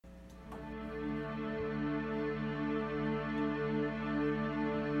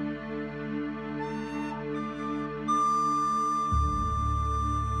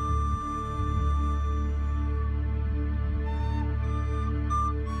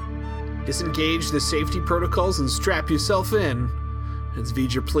Disengage the safety protocols and strap yourself in. It's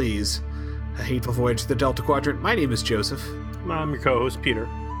V'ger, please. A hateful voyage to the Delta Quadrant. My name is Joseph. I'm your co-host, Peter.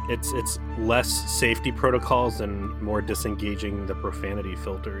 It's less safety protocols and more disengaging the profanity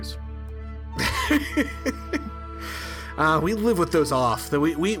filters. We live with those off.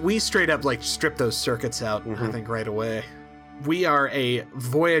 We straight up strip those circuits out, I think, right away. We are a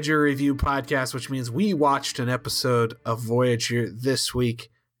Voyager review podcast, which means we watched an episode of Voyager this week.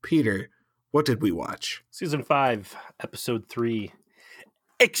 Peter, what did we watch? Season 5, Episode 3,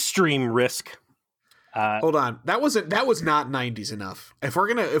 Extreme Risk. Hold on, that was not 90s enough. If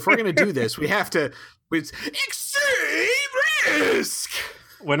we're gonna do this, we have to. It's Extreme Risk.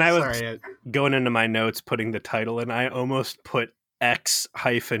 When I was going into my notes, putting the title in, I almost put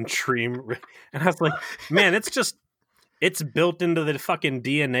X-Tream, and I was like, man, it's built into the fucking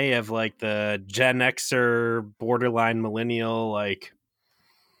DNA of the Gen Xer, borderline millennial.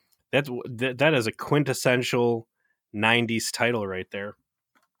 That is a quintessential 90s title right there.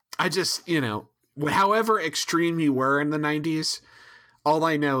 I just, however extreme you were in the 90s, all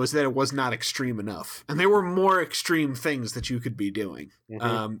I know is that it was not extreme enough. And there were more extreme things that you could be doing.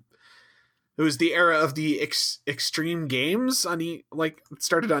 Mm-hmm. It was the era of the extreme games it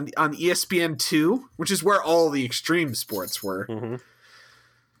started on ESPN2, which is where all the extreme sports were. Mm-hmm.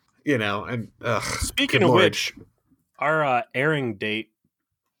 Speaking of which, our airing date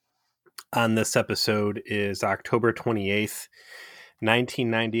on this episode is October 28th,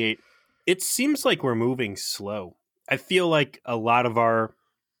 1998. It seems like we're moving slow. I feel like a lot of our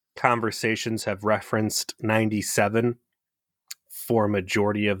conversations have referenced 97 for a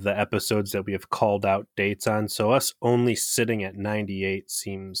majority of the episodes that we have called out dates on. So us only sitting at 98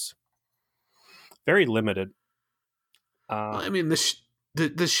 seems very limited.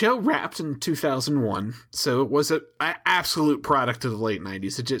 The show wrapped in 2001, so it was an absolute product of the late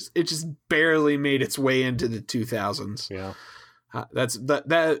 90s. It just barely made its way into the 2000s. Yeah,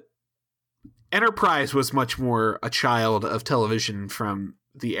 that Enterprise was much more a child of television from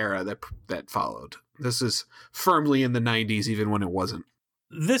the era that followed. This is firmly in the 90s, even when it wasn't.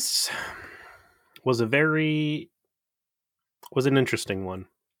 This was an interesting one.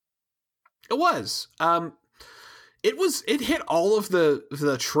 It was. It hit all of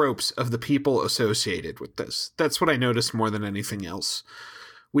the tropes of the people associated with this. That's what I noticed more than anything else.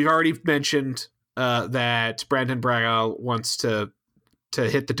 We've already mentioned that Brandon Braga wants to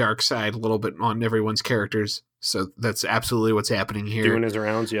hit the dark side a little bit on everyone's characters. So that's absolutely what's happening here. Doing his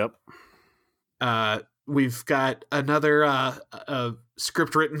rounds, yep. We've got another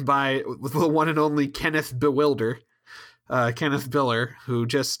script written by the one and only Kenneth Biller, who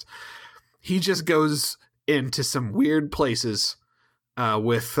just goes into some weird places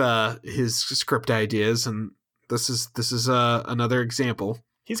with his script ideas, and this is another example.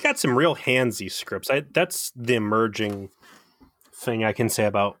 He's got some real handsy scripts. That's the emerging thing I can say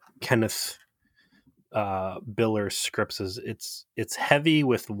about Kenneth Biller's scripts is it's heavy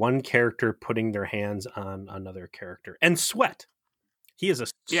with one character putting their hands on another character and sweat. He is a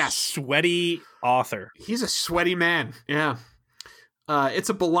sweaty author. He's a sweaty man. Yeah. It's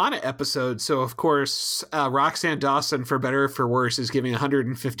a B'Elanna episode, so of course Roxann Dawson, for better or for worse, is giving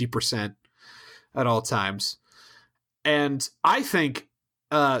 150% at all times. And I think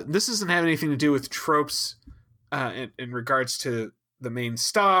this doesn't have anything to do with tropes in regards to the main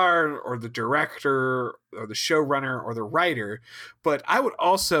star or the director or the showrunner or the writer, but I would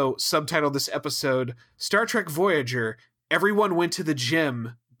also subtitle this episode Star Trek Voyager, Everyone Went to the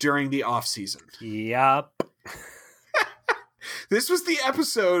Gym During the Off-Season. Yep. This was the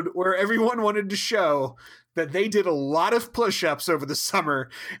episode where everyone wanted to show that they did a lot of push-ups over the summer,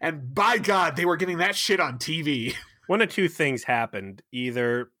 and by God, they were getting that shit on TV. One of two things happened.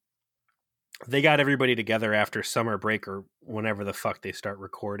 Either they got everybody together after summer break or whenever the fuck they start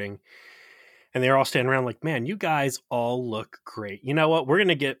recording, and they're all standing around like, man, you guys all look great. You know what? We're going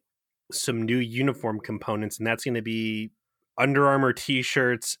to get some new uniform components, and that's going to be Under Armour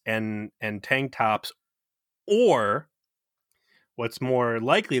t-shirts and tank tops, or what's more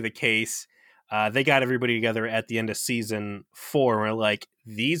likely the case, they got everybody together at the end of season 4 and we're like,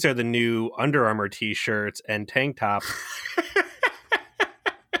 these are the new Under Armour t-shirts and tank tops.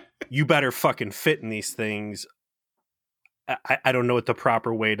 You better fucking fit in these things. I don't know what the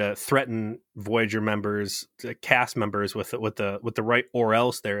proper way to threaten Voyager members, cast members with the right or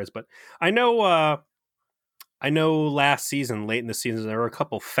else there is, but I know last season, late in the season, there were a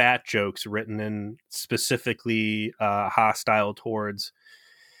couple fat jokes written in specifically hostile towards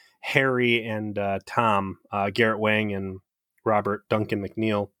Harry and Tom, Garrett Wang and Robert Duncan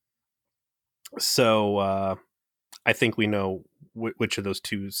McNeil. So I think we know which of those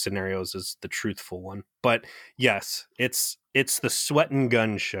two scenarios is the truthful one. But yes, it's the sweat and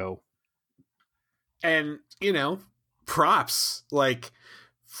gun show. And, props, like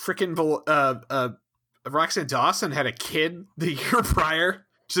freaking Roxann Dawson had a kid the year prior,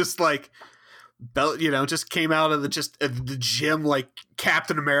 just like just came out of the gym like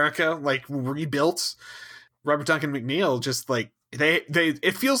Captain America, like rebuilt. Robert Duncan McNeil, just like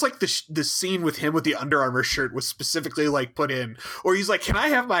it feels like the scene with him with the Under Armour shirt was specifically like put in, or he's like, can I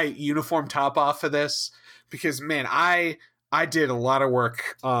have my uniform top off for this? Because man, I did a lot of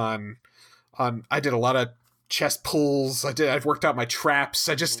work on I did a lot of chest pulls. I've worked out my traps.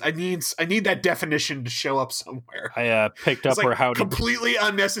 I need that definition to show up somewhere. I picked up where Howdy completely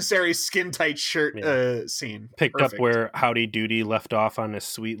unnecessary skin tight shirt scene. Picked Perfect. Up where Howdy Doody left off on his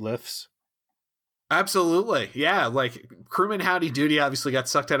sweet lifts. Absolutely. Yeah, like crewman Howdy Doody obviously got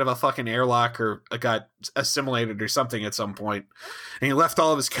sucked out of a fucking airlock or got assimilated or something at some point. And he left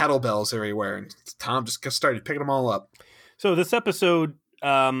all of his kettlebells everywhere, and Tom just started picking them all up. So this episode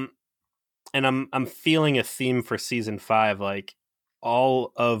and I'm feeling a theme for season 5. Like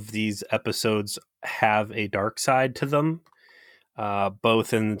all of these episodes have a dark side to them,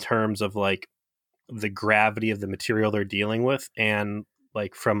 both in terms of like the gravity of the material they're dealing with, and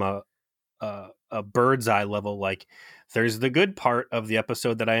like from a bird's eye level. Like there's the good part of the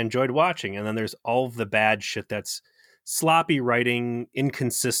episode that I enjoyed watching, and then there's all of the bad shit that's sloppy writing,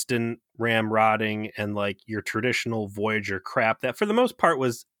 inconsistent ramrodding, and like your traditional Voyager crap that for the most part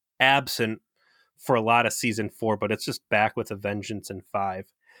was absent for a lot of season 4, but it's just back with a vengeance in 5.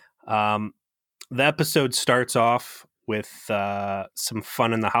 The episode starts off with some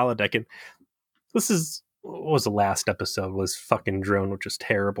fun in the holodeck, and what was the last episode was fucking Drone, which was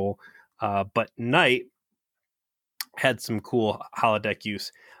terrible. But Night had some cool holodeck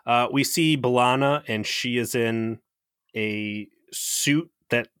use. We see B'Elanna, and she is in a suit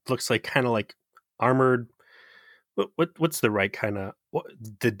that looks like kind of like armored. What's the right kind of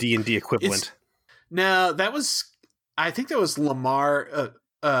the D&D equivalent? No, I think that was Lamar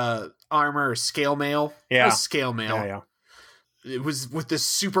armor scale mail. Yeah, scale mail. Yeah. It was with this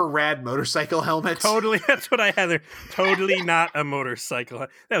super rad motorcycle helmet. Totally, that's what I had there. Totally not a motorcycle.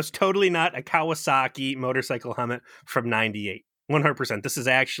 That was totally not a Kawasaki motorcycle helmet from '98. 100%. This is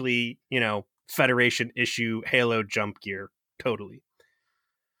actually, Federation issue Halo jump gear. Totally.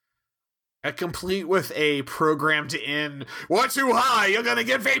 Complete with a programmed in, "What's too high? You're gonna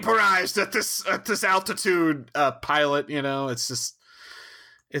get vaporized at this altitude." Pilot, it's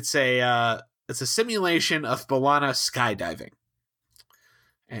a simulation of B'Elanna skydiving,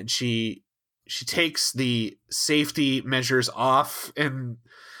 and she takes the safety measures off, and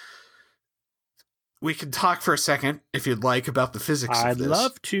we can talk for a second if you'd like about the physics. I'd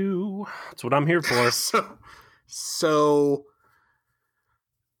love to. That's what I'm here for. So.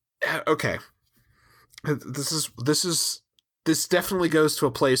 Okay, this definitely goes to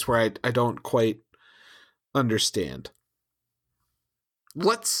a place where I don't quite understand.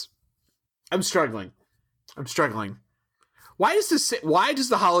 I'm struggling. Why does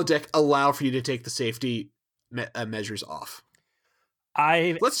the holodeck allow for you to take the safety measures off?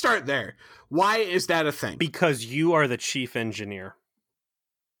 Let's start there. Why is that a thing? Because you are the chief engineer,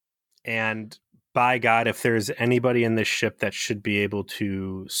 and by God, if there's anybody in this ship that should be able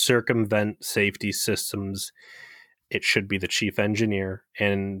to circumvent safety systems, it should be the chief engineer.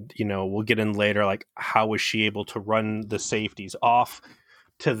 And, we'll get in later, like, how was she able to run the safeties off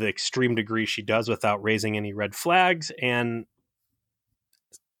to the extreme degree she does without raising any red flags, and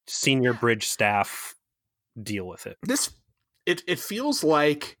senior bridge staff deal with it. It feels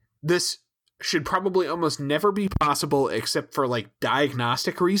like this should probably almost never be possible except for like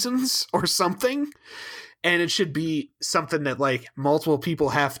diagnostic reasons or something. And it should be something that like multiple people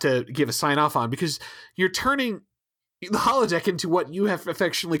have to give a sign off on, because you're turning the holodeck into what you have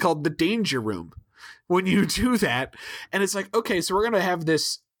affectionately called the danger room when you do that. And it's like, okay, so we're going to have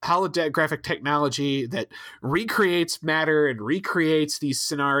this holographic technology that recreates matter and recreates these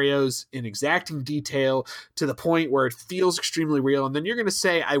scenarios in exacting detail to the point where it feels extremely real. And then you're going to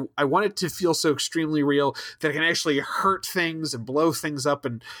say, I want it to feel so extremely real that it can actually hurt things and blow things up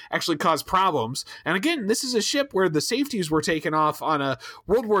and actually cause problems. And again, this is a ship where the safeties were taken off on a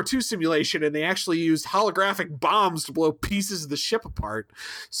World War II simulation, and they actually used holographic bombs to blow pieces of the ship apart.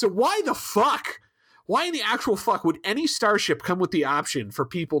 So why the fuck? Why in the actual fuck would any starship come with the option for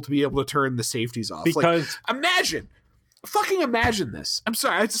people to be able to turn the safeties off? Because fucking imagine this. I'm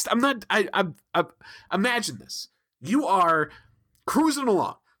sorry. Imagine this. You are cruising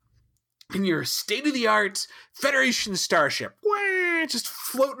along. in your state-of-the-art Federation starship, just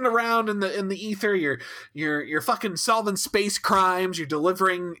floating around in the ether. You're fucking solving space crimes. You're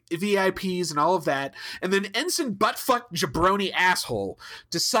delivering VIPs and all of that. And then Ensign Buttfuck Jabroni Asshole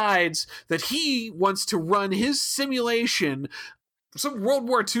decides that he wants to run his simulation, some World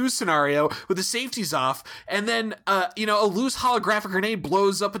War II scenario with the safeties off, and then a loose holographic grenade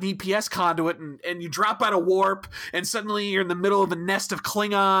blows up an EPS conduit, and you drop out of warp, and suddenly you're in the middle of a nest of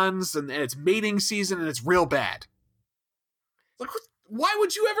Klingons, and it's mating season, and it's real bad. Like, why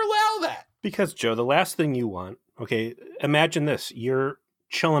would you ever allow that? Because, Joe, the last thing you want, okay, imagine this. You're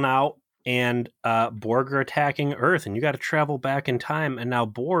chilling out, and Borg are attacking Earth, and you got to travel back in time, and now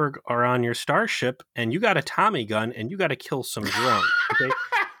Borg are on your starship, and you got a Tommy gun, and you got to kill some drones. Okay,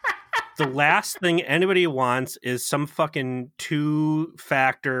 the last thing anybody wants is some fucking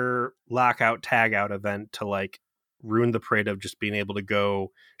 2-factor lockout tagout event to like ruin the parade of just being able to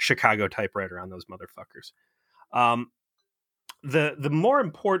go Chicago typewriter on those motherfuckers. The more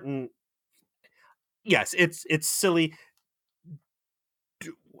important, yes, it's silly.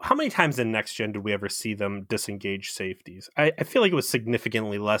 How many times in Next Gen did we ever see them disengage safeties? I feel like it was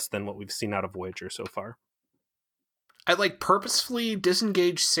significantly less than what we've seen out of Voyager so far. I like purposefully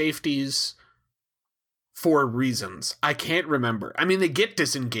disengage safeties for reasons. I can't remember. I mean, they get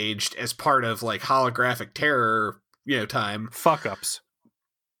disengaged as part of like holographic terror, time. Fuck ups.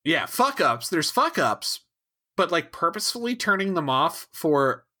 Yeah, fuck ups. There's fuck ups, but like purposefully turning them off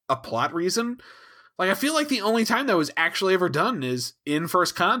for a plot reason. Like, I feel like the only time that was actually ever done is in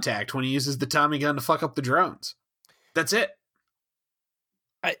First Contact when he uses the Tommy gun to fuck up the drones. That's it.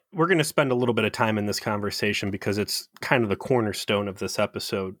 We're going to spend a little bit of time in this conversation because it's kind of the cornerstone of this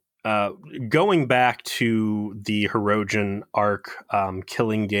episode. Going back to the Hirogen arc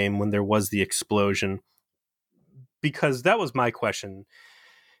killing game when there was the explosion, because that was my question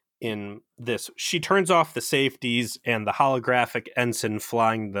in this. She turns off the safeties, and the holographic ensign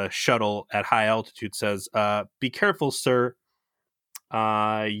flying the shuttle at high altitude says, be careful, sir.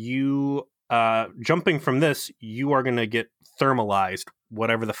 You jumping from this, you are going to get thermalized,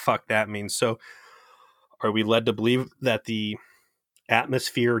 whatever the fuck that means. So are we led to believe that the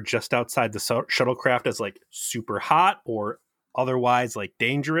atmosphere just outside the shuttlecraft is like super hot or otherwise like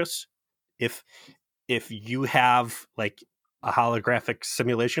dangerous? If you have like a holographic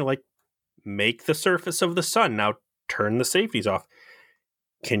simulation, like make the surface of the sun, now turn the safeties off.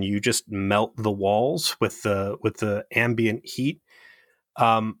 Can you just melt the walls with the ambient heat?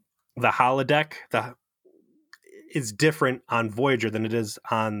 The holodeck is different on Voyager than it is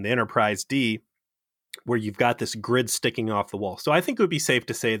on the Enterprise D, where you've got this grid sticking off the wall. So I think it would be safe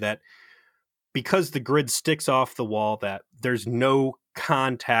to say that because the grid sticks off the wall, that there's no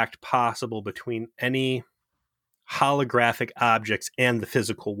contact possible between any holographic objects and the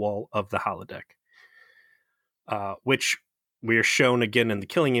physical wall of the holodeck, which we are shown again in the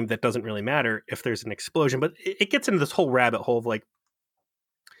killing game that doesn't really matter if there's an explosion. But it gets into this whole rabbit hole of like,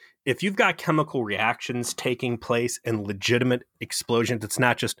 if you've got chemical reactions taking place and legitimate explosions, it's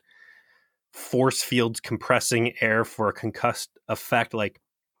not just force fields compressing air for a concussed effect. Like,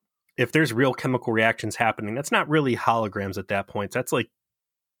 if there's real chemical reactions happening, that's not really holograms at that point. That's like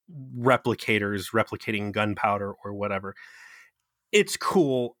replicators replicating gunpowder or whatever. It's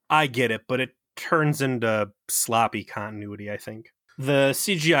cool, I get it, but it turns into sloppy continuity, I think. The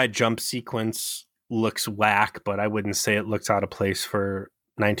CGI jump sequence looks whack, but I wouldn't say it looks out of place for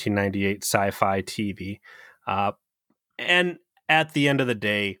 1998 sci-fi TV. And at the end of the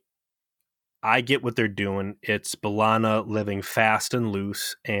day, I get what they're doing. It's B'Elanna living fast and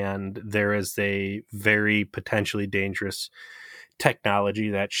loose, and there is a very potentially dangerous technology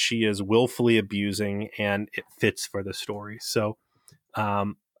that she is willfully abusing, and it fits for the story. So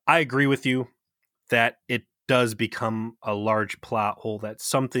I agree with you that it does become a large plot hole, that's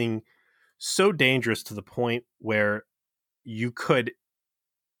something so dangerous to the point where you could,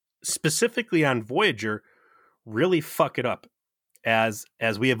 specifically on Voyager, really fuck it up, as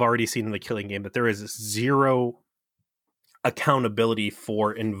we have already seen in the killing game, that there is zero accountability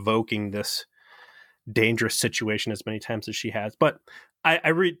for invoking this dangerous situation as many times as she has. But I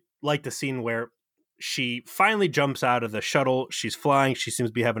really like the scene where she finally jumps out of the shuttle. She's flying. She seems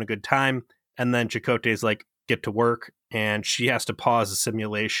to be having a good time. And then Chakotay is like, get to work. And she has to pause the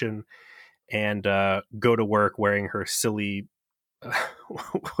simulation and go to work wearing her silly,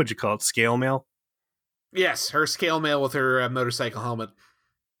 what'd you call it, scale mail? Yes, her scale mail with her motorcycle helmet.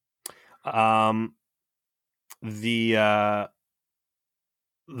 The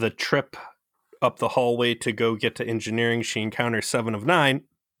trip up the hallway to go get to engineering, she encounters 7 of 9,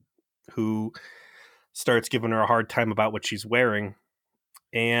 who starts giving her a hard time about what she's wearing.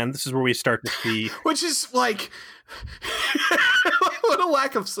 And this is where we start to see, which is like, what a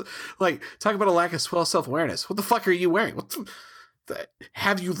lack of, like, talk about a lack of self-awareness. What the fuck are you wearing?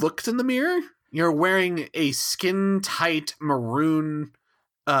 Have you looked in the mirror? You're wearing a skin-tight maroon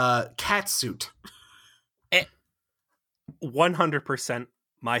cat suit. 100%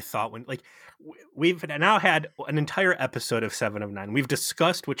 my thought when, like, we've now had an entire episode of 7 of 9. We've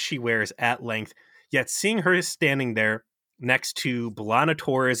discussed what she wears at length, yet seeing her standing there next to B'Elanna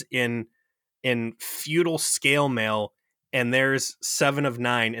Torres in feudal scale mail, and there's 7 of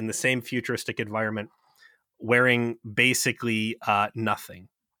 9 in the same futuristic environment wearing basically nothing.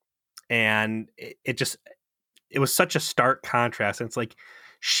 And it was such a stark contrast. And it's like,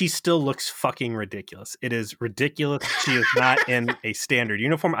 she still looks fucking ridiculous. It is ridiculous. She is not in a standard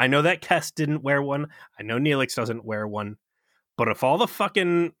uniform. I know that Kes didn't wear one. I know Neelix doesn't wear one. But if all the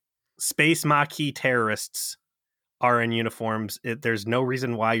fucking space Maquis terrorists are in uniforms, there's no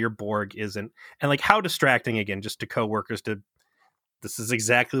reason why your Borg isn't. And like, how distracting, again, just to coworkers to, this is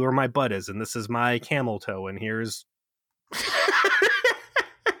exactly where my butt is, and this is my camel toe, and here's...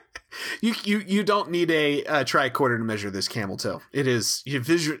 You don't need a tricorder to measure this camel toe. It is you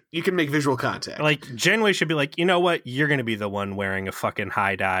can make visual contact. Like, Janeway should be like, you know what? You're going to be the one wearing a fucking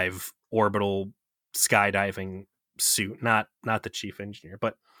high dive orbital skydiving suit, not the chief engineer.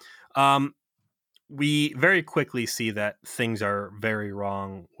 But we very quickly see that things are very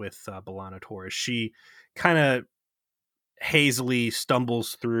wrong with B'Elanna Torres. She kind of hazily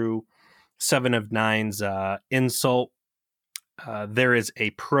stumbles through 7 of 9's insult. There is a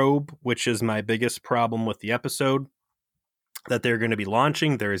probe, which is my biggest problem with the episode, that they're going to be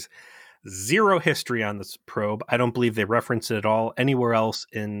launching. There's zero history on this probe. I don't believe they reference it at all anywhere else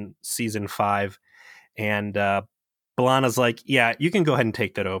in season 5. And B'Elanna's like, yeah, you can go ahead and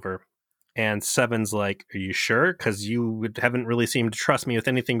take that over. And 7's like, are you sure? Because you haven't really seemed to trust me with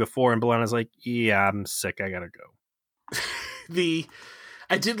anything before. And B'Elanna's like, yeah, I'm sick. I gotta go.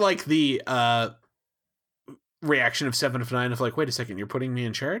 I did like the reaction of 7 of 9 of like, wait a second, you're putting me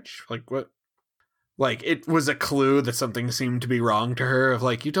in charge? Like, what? Like, it was a clue that something seemed to be wrong to her of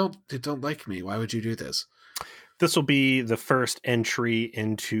like, you don't like me. Why would you do this? This will be the first entry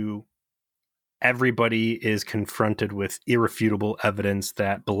into everybody is confronted with irrefutable evidence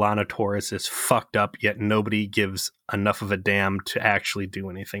that B'Elanna Torres is fucked up, yet nobody gives enough of a damn to actually do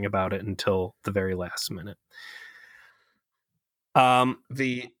anything about it until the very last minute.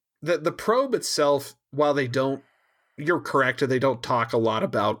 The probe itself, while you're correct, they don't talk a lot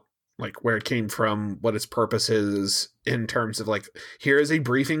about like where it came from, what its purpose is, in terms of like, here is a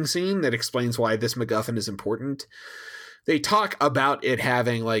briefing scene that explains why this MacGuffin is important. They talk about it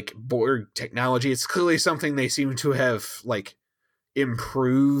having like Borg technology. It's clearly something they seem to have like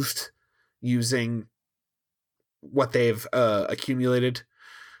improved using what they've accumulated.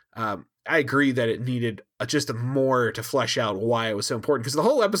 I agree that it needed just more to flesh out why it was so important, because the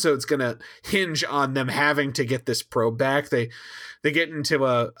whole episode's going to hinge on them having to get this probe back. They get into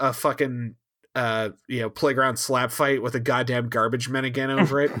a fucking playground slap fight with a goddamn garbage men again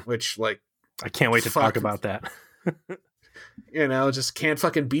over it, which, like, I can't wait to talk about that. Just can't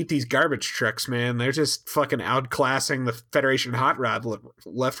fucking beat these garbage trucks, man. They're just fucking outclassing the Federation hot rod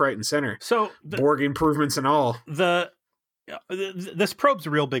left, right, and center. So Borg improvements and all. This probe's a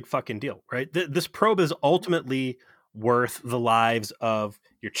real big fucking deal, right? This probe is ultimately worth the lives of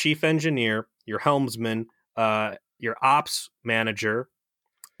your chief engineer, your helmsman, your ops manager,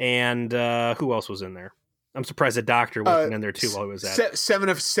 and who else was in there? I'm surprised the doctor wasn't in there too while he was at it. 7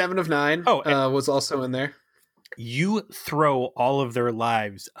 of 9 was also in there. You throw all of their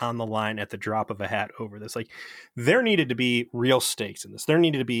lives on the line at the drop of a hat over this. Like, there needed to be real stakes in this. There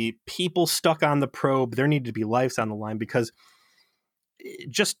needed to be people stuck on the probe. There needed to be lives on the line, because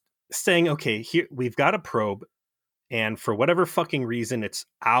just saying, okay, here we've got a probe, and for whatever fucking reason, it's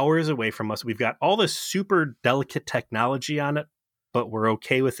hours away from us. We've got all this super delicate technology on it, but we're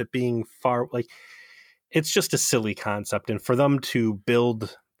okay with it being far. Like, it's just a silly concept. And for them to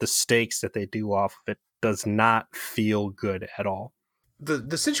build the stakes that they do off of it does not feel good at all.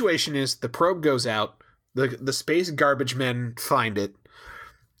 The situation is the probe goes out, the space garbage men find it,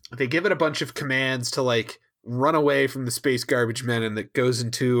 they give it a bunch of commands to like run away from the space garbage men, and it goes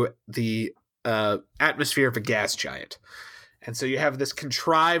into the atmosphere of a gas giant. And so you have this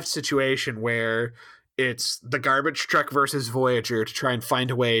contrived situation where it's the garbage truck versus Voyager to try and find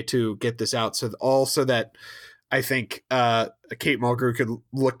a way to get this out, so that I think Kate Mulgrew could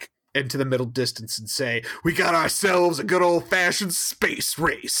look into the middle distance and say, we got ourselves a good old-fashioned space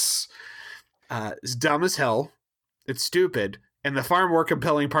race. It's dumb as hell. It's stupid. And the far more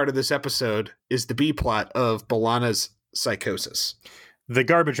compelling part of this episode is the B-plot of B'Elanna's psychosis. The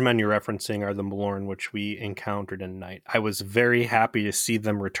garbage men you're referencing are the Malorn, which we encountered in Night. I was very happy to see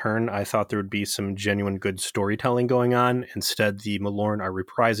them return. I thought there would be some genuine good storytelling going on. Instead, the Malorn are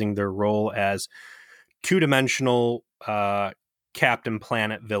reprising their role as two-dimensional Captain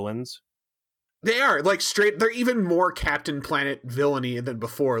Planet villains. They are, like, straight, they're even more Captain Planet villainy than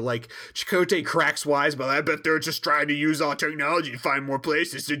before. Like, Chakotay cracks wise, but I bet they're just trying to use our technology to find more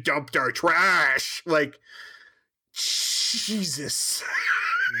places to dump their trash. Like, Jesus.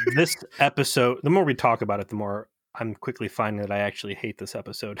 This episode, the more we talk about it, the more I'm quickly finding that I actually hate this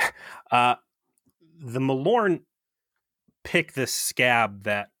episode. The Malorn pick this scab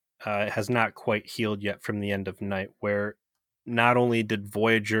that has not quite healed yet from the end of Night, where not only did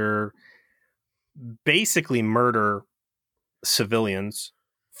Voyager basically murder civilians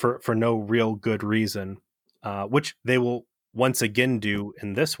for no real good reason, which they will once again do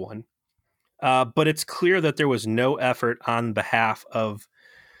in this one, but it's clear that there was no effort on behalf of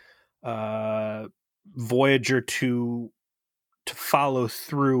Voyager to follow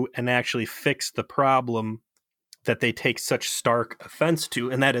through and actually fix the problem that they take such stark offense to,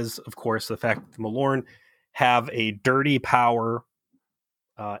 and that is, of course, the fact that the Malorn have a dirty power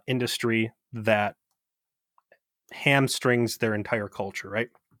industry that hamstrings their entire culture, right?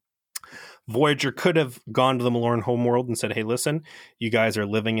 Voyager could have gone to the Malorn homeworld and said, hey, listen, you guys are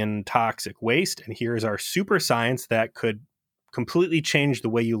living in toxic waste, and here's our super science that could completely change the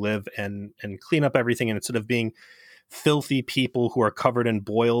way you live and clean up everything. And instead of being filthy people who are covered in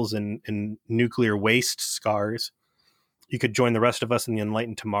boils and nuclear waste scars, you could join the rest of us in the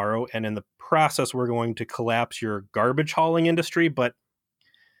enlightened tomorrow. And in the process, we're going to collapse your garbage hauling industry. But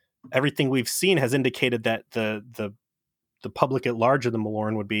everything we've seen has indicated that the public at large of the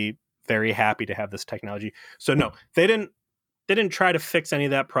Malorn would be very happy to have this technology. So no, they didn't try to fix any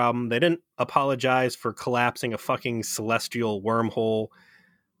of that problem. They didn't apologize for collapsing a fucking celestial wormhole.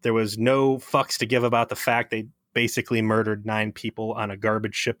 There was no fucks to give about the fact they basically murdered 9 people on a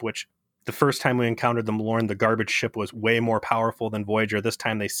garbage ship, which the first time we encountered the Malorn, the garbage ship was way more powerful than Voyager. This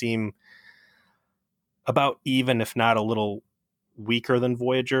time they seem about even, if not a little weaker than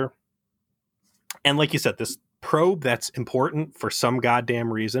Voyager. And like you said, this probe that's important for some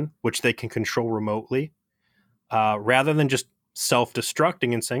goddamn reason, which they can control remotely, rather than just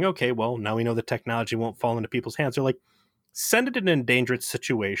self-destructing and saying, okay, well, now we know the technology won't fall into people's hands. They're like, send it in an endangered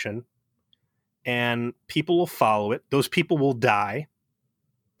situation and people will follow it. Those people will die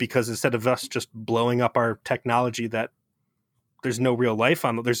because instead of us just blowing up our technology that there's no real life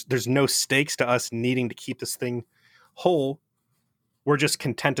on, there's no stakes to us needing to keep this thing whole. We're just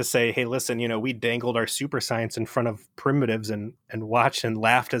content to say, hey, listen, we dangled our super science in front of primitives and watched and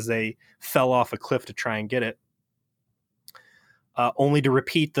laughed as they fell off a cliff to try and get it. Only to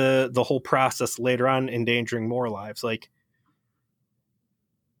repeat the whole process later on, endangering more lives. Like,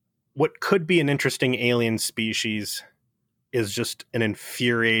 what could be an interesting alien species is just an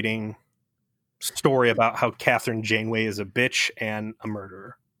infuriating story about how Catherine Janeway is a bitch and a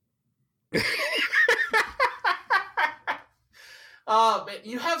murderer. Oh, man,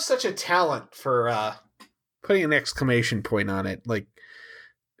 you have such a talent for putting an exclamation point on it. Like,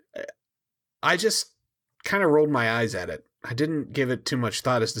 I just kind of rolled my eyes at it. I didn't give it too much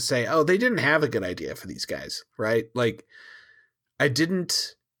thought as to say, oh, they didn't have a good idea for these guys, right? Like, I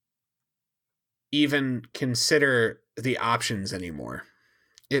didn't even consider the options anymore.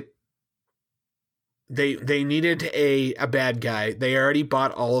 They needed a bad guy. They already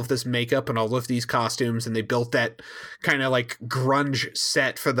bought all of this makeup and all of these costumes, and they built that kind of like grunge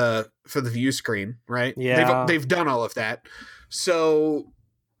set for the view screen, right? Yeah, they've done all of that. So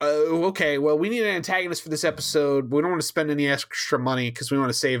okay, well, we need an antagonist for this episode. We don't want to spend any extra money because we want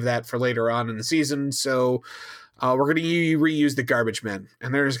to save that for later on in the season. So we're going to reuse the garbage men,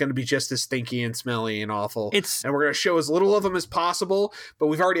 and they're just going to be just as stinky and smelly and awful. And we're going to show as little of them as possible, but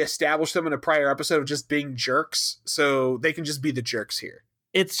we've already established them in a prior episode of just being jerks, so they can just be the jerks here.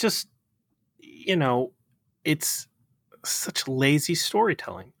 It's just, it's such lazy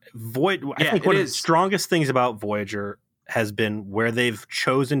storytelling. I think one of the strongest things about Voyager has been where they've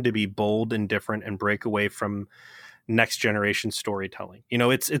chosen to be bold and different and break away from next generation storytelling.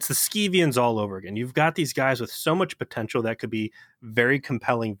 It's the Skeevians all over again. You've got these guys with so much potential that could be very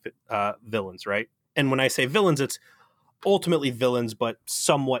compelling villains, right? And when I say villains, it's ultimately villains, but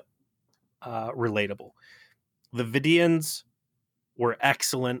somewhat relatable. The Vidians were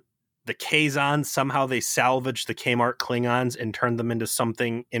excellent. The Kazons, somehow they salvaged the Kmart Klingons and turned them into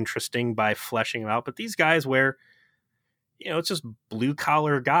something interesting by fleshing them out. But these guys where, it's just blue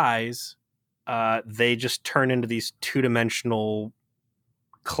collar guys, they just turn into these two-dimensional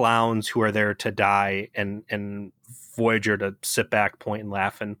clowns who are there to die, and Voyager to sit back, point, and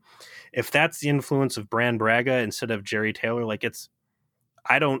laugh. And if that's the influence of Bran Braga instead of Jerry Taylor, like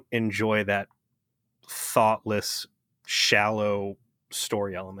I don't enjoy that thoughtless, shallow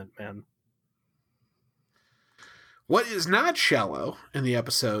story element, man. What is not shallow in the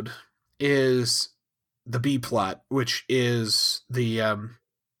episode is the B plot, which is the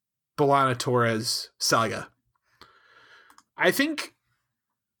B'Elanna Torres saga. I don't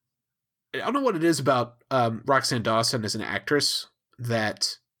know what it is about Roxann Dawson as an actress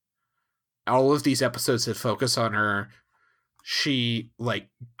that all of these episodes that focus on her, she like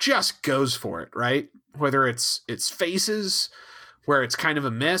just goes for it, right? Whether it's Faces, where it's kind of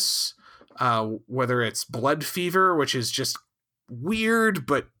a miss, whether it's Blood Fever, which is just weird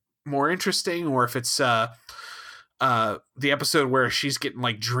but more interesting, or if it's the episode where she's getting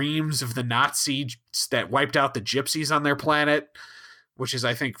like dreams of the Nazis that wiped out the gypsies on their planet, which is,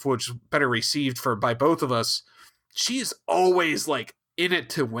 I think, which better received by both of us. She's always like in it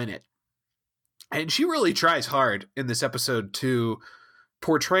to win it. And she really tries hard in this episode to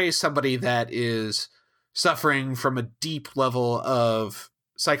portray somebody that is suffering from a deep level of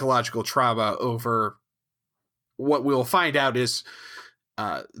psychological trauma over what we'll find out is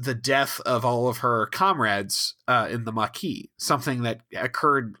the death of all of her comrades in the Maquis, something that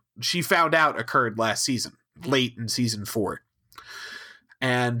she found out occurred last season, late in season 4.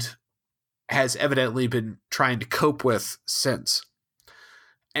 And has evidently been trying to cope with since.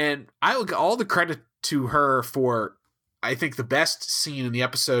 And I will give all the credit to her for, I think, the best scene in the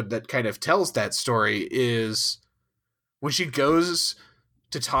episode that kind of tells that story is when she goes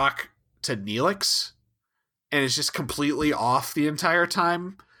to talk to Neelix and is just completely off the entire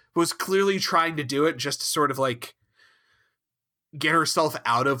time, was clearly trying to do it just to sort of like get herself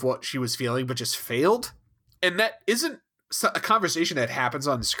out of what she was feeling, but just failed. And that isn't a conversation that happens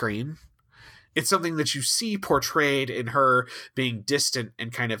on screen. It's something that you see portrayed in her being distant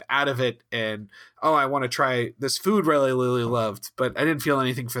and kind of out of it. And, oh, I want to try this food really loved, but I didn't feel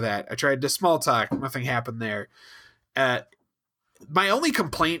anything for that. I tried to small talk. Nothing happened there. My only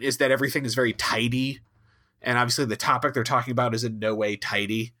complaint is that everything is very tidy. And obviously the topic they're talking about is in no way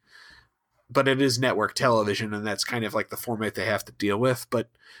tidy. But it is network television, and that's kind of like the format they have to deal with. But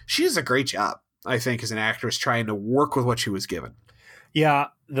she does a great job, I think, as an actress trying to work with what she was given. Yeah,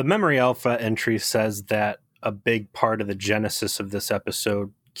 the Memory Alpha entry says that a big part of the genesis of this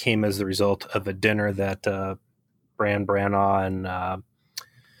episode came as the result of a dinner that Bran Branagh and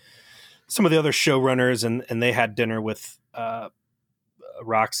some of the other showrunners, and they had dinner with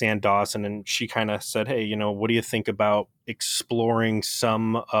Roxann Dawson, and she kind of said, hey, what do you think about exploring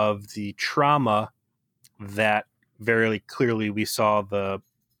some of the trauma that very clearly we saw the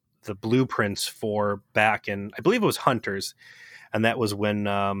blueprints for back in, I believe it was Hunters. And that was when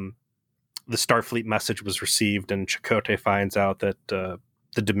the Starfleet message was received and Chakotay finds out that the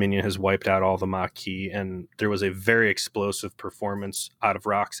Dominion has wiped out all the Maquis. And there was a very explosive performance out of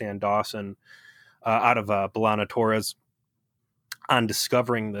Roxann Dawson, out of B'Elanna Torres on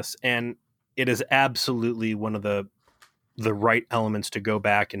discovering this. And it is absolutely one of the right elements to go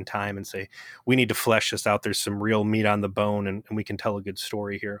back in time and say, we need to flesh this out. There's some real meat on the bone and we can tell a good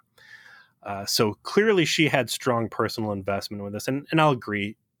story here. So clearly she had strong personal investment with this. And I'll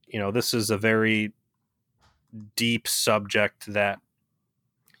agree, this is a very deep subject that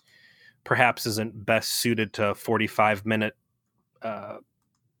perhaps isn't best suited to a 45-minute, I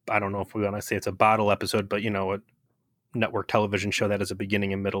don't know if we want to say it's a bottle episode, but, a network television show that has a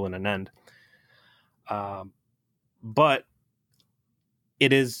beginning, a middle, and an end. But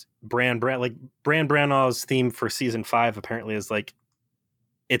it is Bran Branagh's theme for season 5 apparently is like,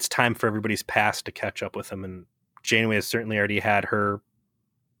 it's time for everybody's past to catch up with him. And Janeway has certainly already had her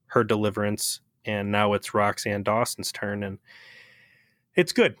deliverance, and now it's Roxann Dawson's turn. And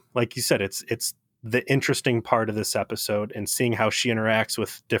it's good. Like you said, it's the interesting part of this episode, and seeing how she interacts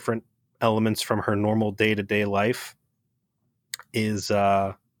with different elements from her normal day-to-day life is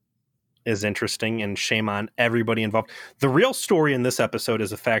interesting, and shame on everybody involved. The real story in this episode is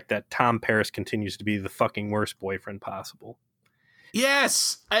the fact that Tom Paris continues to be the fucking worst boyfriend possible.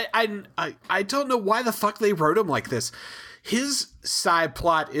 Yes, I don't know why the fuck they wrote him like this. His side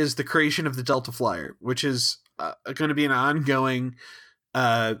plot is the creation of the Delta Flyer, which is going to be an ongoing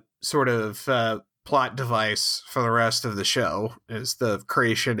sort of plot device for the rest of the show, is the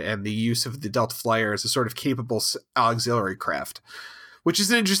creation and the use of the Delta Flyer as a sort of capable auxiliary craft, which is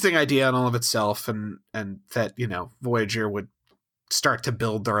an interesting idea in all of itself, and that, Voyager would start to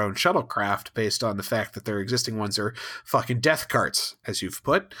build their own shuttlecraft based on the fact that their existing ones are fucking death carts, as you've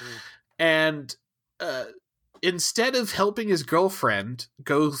put. And instead of helping his girlfriend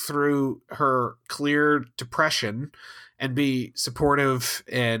go through her clear depression and be supportive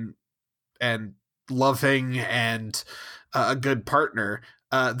and loving and a good partner,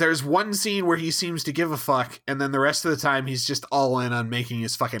 there's one scene where he seems to give a fuck, and then the rest of the time he's just all in on making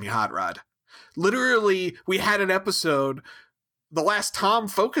his fucking hot rod. Literally, we had an episode, the last Tom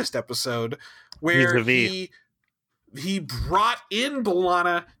focused episode, where he brought in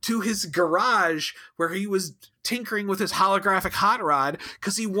B'Elanna to his garage where he was tinkering with his holographic hot rod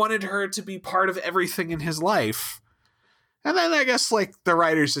because he wanted her to be part of everything in his life. And then I guess like the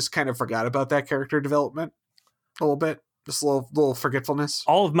writers just kind of forgot about that character development a little bit. Just a little forgetfulness.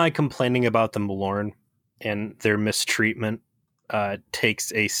 All of my complaining about the Malorn and their mistreatment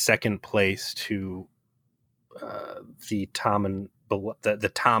takes a second place to the Tom and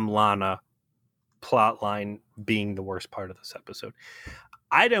the Tom Lana plot line being the worst part of this episode.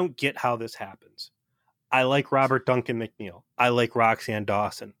 I don't get how this happens. I like Robert Duncan McNeil. I like Roxann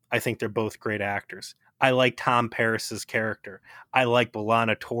Dawson. I think they're both great actors. I like Tom Paris's character. I like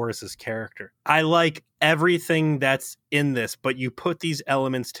B'Elanna Torres's character. I like everything that's in this, but you put these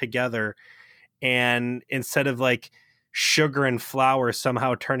elements together and instead of like sugar and flour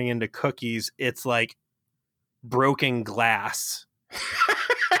somehow turning into cookies, it's like broken glass.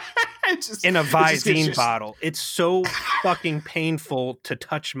 In a Visine bottle. It's so fucking painful to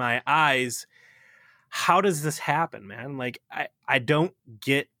touch my eyes. How does this happen, man? Like, I don't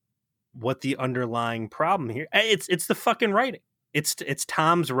get what the underlying problem here. It's the fucking writing. It's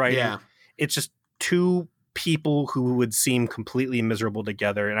Tom's writing. Yeah. It's just two people who would seem completely miserable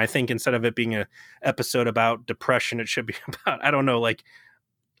together. And I think instead of it being an episode about depression, it should be about, I don't know, like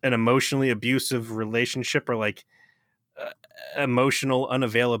an emotionally abusive relationship or like emotional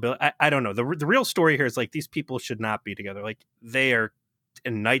unavailability. I don't know. The real story here is like these people should not be together. Like they are,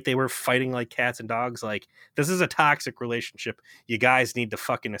 at night they were fighting like cats and dogs. Like this is a toxic relationship. You guys need to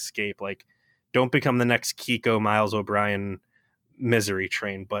fucking escape. Like don't become the next Kiko Miles O'Brien misery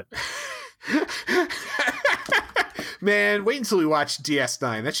train. But man, wait until we watch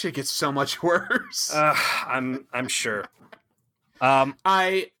DS9. That shit gets so much worse. I'm sure.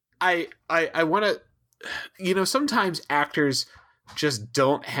 I want to. You know, sometimes actors just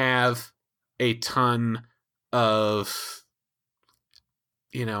don't have a ton of,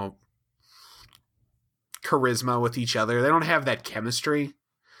 you know, charisma with each other. They don't have that chemistry.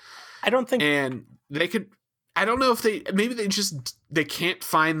 I don't think, and they could. I don't know if maybe they can't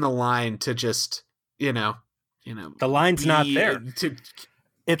find the line to just you know the line's not there to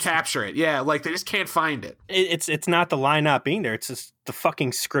capture it. Yeah, like they just can't find it. It's not the line not being there. It's just the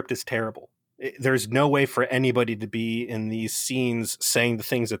fucking script is terrible. There's no way for anybody to be in these scenes saying the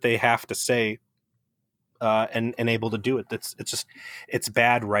things that they have to say and able to do it. It's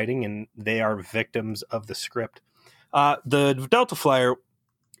bad writing, and they are victims of the script. The Delta Flyer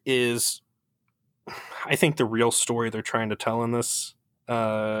is, I think, the real story they're trying to tell in this.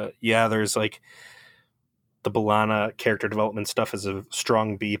 There's like the B'Elanna character development stuff is a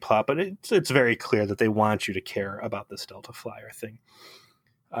strong B plot, but it's very clear that they want you to care about this Delta Flyer thing.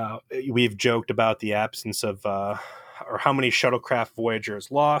 We've joked about the absence of or how many shuttlecraft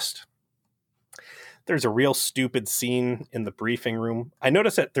Voyagers lost. There's a real stupid scene in the briefing room. I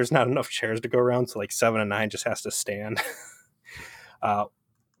noticed that there's not enough chairs to go around, so like 7 and 9 just has to stand.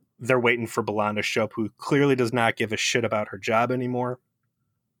 They're waiting for B'Elanna to show up, who clearly does not give a shit about her job anymore.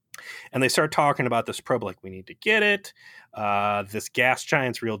 And they start talking about this probe, like, we need to get it. This gas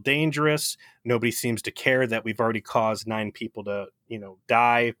giant's real dangerous. Nobody seems to care that we've already caused 9 people to,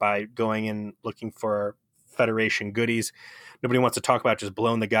 die by going in looking for Federation goodies. Nobody wants to talk about just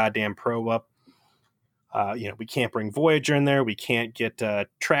blowing the goddamn probe up. We can't bring Voyager in there. We can't get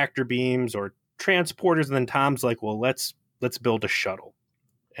tractor beams or transporters. And then Tom's like, well, let's build a shuttle.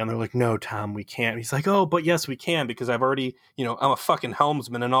 And they're like, no, Tom, we can't. He's like, oh, but yes, we can, because I've already, I'm a fucking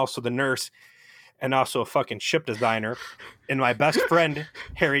helmsman and also the nurse and also a fucking ship designer. And my best friend,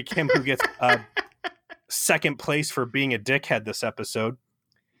 Harry Kim, who gets second place for being a dickhead this episode,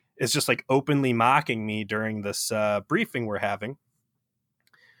 is just like openly mocking me during this briefing we're having,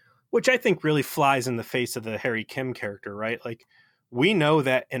 which I think really flies in the face of the Harry Kim character, right? Like, we know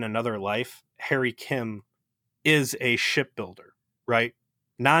that in another life, Harry Kim is a shipbuilder, right?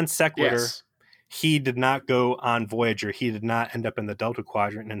 Non sequitur. Yes. He did not go on Voyager. He did not end up in the Delta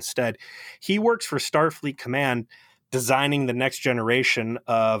Quadrant. Instead, he works for Starfleet Command, designing the next generation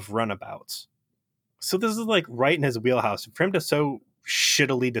of runabouts. So this is like right in his wheelhouse. For him to so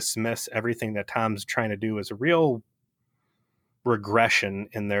shittily dismiss everything that Tom's trying to do is a real regression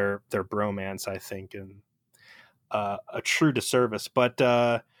in their bromance, I think, and a true disservice. But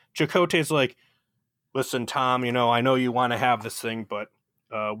Chakotay's like, listen, Tom, I know you want to have this thing, but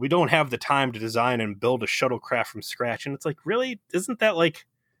we don't have the time to design and build a shuttlecraft from scratch. And it's like, really? Isn't that like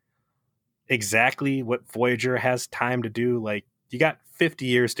exactly what Voyager has time to do? Like, you got 50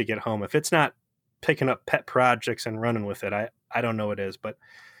 years to get home. If it's not picking up pet projects and running with it, I don't know what it is. But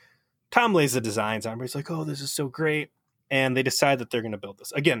Tom lays the designs on. He's like, oh, this is so great. And they decide that they're going to build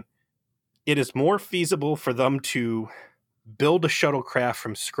this. Again, it is more feasible for them to build a shuttlecraft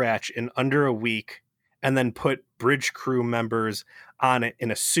from scratch in under a week and then put bridge crew members on it in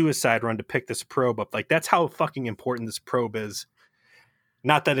a suicide run to pick this probe up. Like, that's how fucking important this probe is.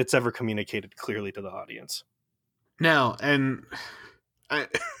 Not that it's ever communicated clearly to the audience. No, and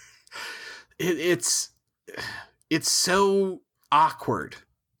it's so awkward,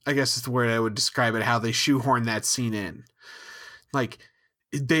 I guess is the word I would describe it, how they shoehorn that scene in. Like,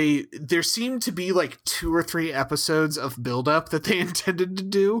 there seemed to be like 2 or 3 episodes of buildup that they intended to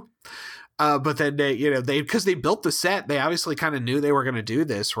do. But then because they built the set, they obviously kind of knew they were going to do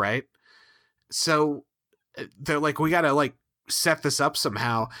this, right? So they're like, we got to like set this up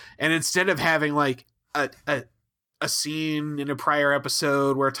somehow. And instead of having like a scene in a prior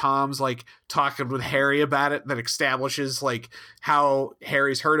episode where Tom's like talking with Harry about it that establishes like how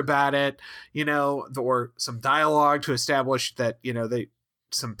Harry's heard about it, or some dialogue to establish that,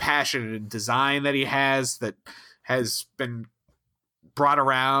 some passion and design that he has that has been brought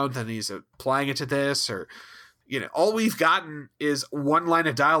around and he's applying it to this, or all we've gotten is one line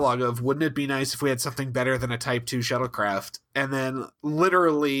of dialogue of, wouldn't it be nice if we had something better than a Type 2 shuttlecraft? And then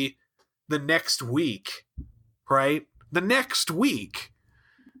literally the next week, Tom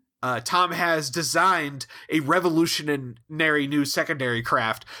has designed a revolutionary new secondary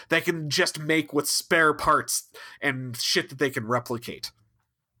craft that can just make with spare parts and shit that they can replicate.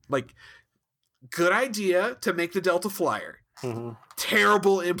 Like, good idea to make the Delta Flyer. Mm-hmm.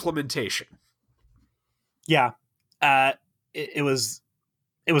 Terrible implementation. Yeah. It was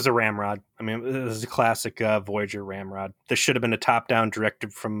a ramrod. I mean, it was a classic Voyager ramrod. This should have been a top-down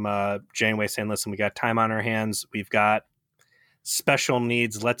directive from Janeway saying, listen, we got time on our hands. We've got special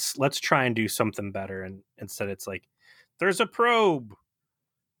needs. Let's try and do something better. And instead it's like, there's a probe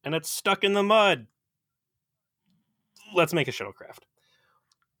and it's stuck in the mud. Let's make a shuttlecraft.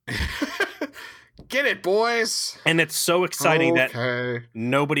 Get it, boys. And it's so exciting that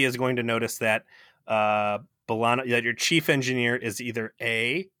nobody is going to notice that B'Elanna, that your chief engineer is either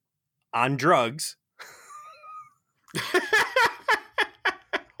A, on drugs,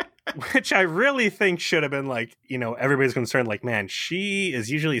 which I really think should have been like, everybody's concerned, like, man, she is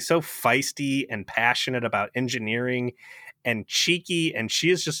usually so feisty and passionate about engineering and cheeky, and she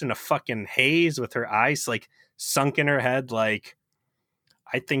is just in a fucking haze with her eyes like sunk in her head. Like,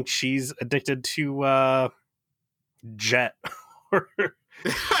 I think she's addicted to jet or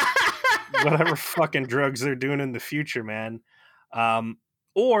whatever fucking drugs they're doing in the future, man.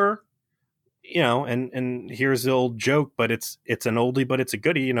 Or, and here's the old joke, but it's an oldie, but it's a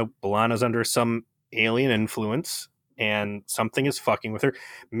goodie. B'Elanna's under some alien influence and something is fucking with her.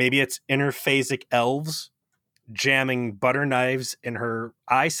 Maybe it's interphasic elves jamming butter knives in her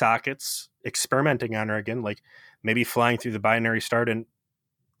eye sockets, experimenting on her again, like maybe flying through the binary star and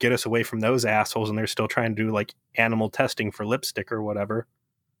get us away from those assholes, and they're still trying to do like animal testing for lipstick or whatever.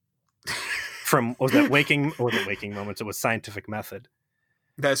 From Waking Moments, it was Scientific Method.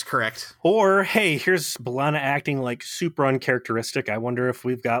 That's correct. Or, hey, here's B'Elanna acting like super uncharacteristic. I wonder if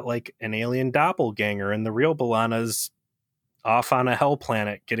we've got like an alien doppelganger and the real B'Elanna's off on a hell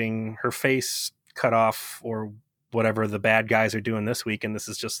planet getting her face cut off or whatever the bad guys are doing this week, and this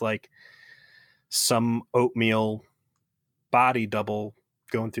is just like some oatmeal body double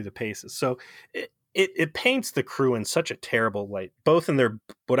going through the paces. So it paints the crew in such a terrible light, both in their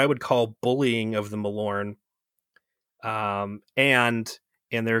what I would call bullying of the Malorn, and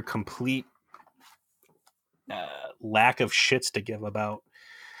in their complete lack of shits to give about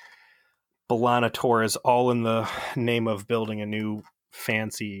B'Elanna Torres, all in the name of building a new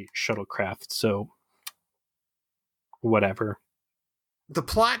fancy shuttlecraft. So whatever. The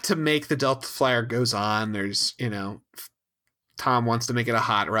plot to make the Delta Flyer goes on. There's, Tom wants to make it a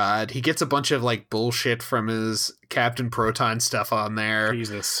hot rod. He gets a bunch of like bullshit from his Captain Proton stuff on there.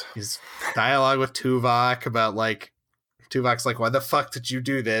 Jesus. His dialogue with Tuvok about like, Tuvok's like, why the fuck did you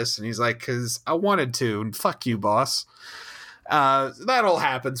do this? And he's like, because I wanted to, and fuck you, boss. That all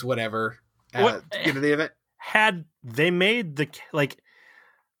happens, whatever. The event. Had they made the, like,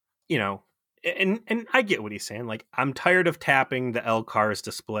 and I get what he's saying. Like, I'm tired of tapping the LCARS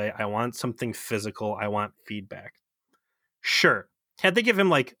display. I want something physical. I want feedback. Sure. Had they give him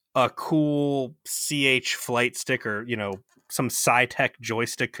like a cool CH flight stick or, some SciTech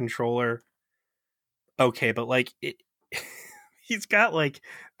joystick controller, okay, but like he's got like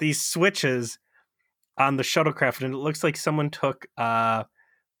these switches on the shuttlecraft, and it looks like someone took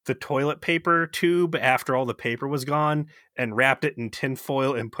the toilet paper tube after all the paper was gone and wrapped it in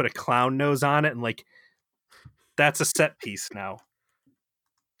tinfoil and put a clown nose on it, and like that's a set piece now.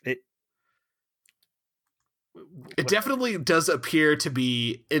 It definitely does appear to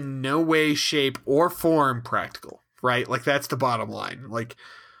be in no way, shape, or form practical, right? Like, that's the bottom line. Like,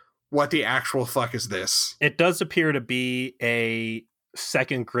 what the actual fuck is this? It does appear to be a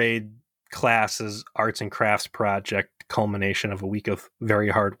second grade class's arts and crafts project culmination of a week of very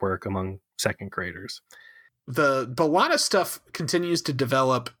hard work among second graders. The B'Elanna stuff continues to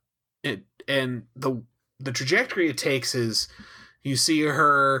develop, and the trajectory it takes is you see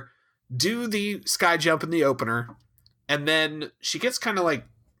her do the sky jump in the opener, and then she gets kind of like,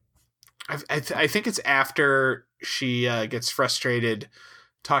 I think it's after she gets frustrated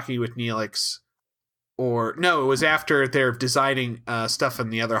talking with Neelix, or no, it was after they're designing stuff in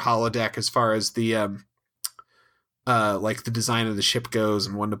the other holodeck as far as the like the design of the ship goes,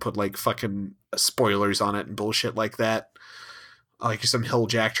 and wanted to put like fucking spoilers on it and bullshit like that, like you're some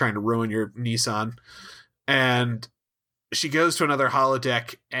hilljack trying to ruin your Nissan. And she goes to another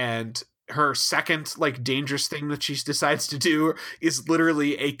holodeck, and her second like dangerous thing that she decides to do is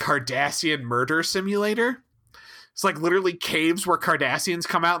literally a Cardassian murder simulator. It's like literally caves where Cardassians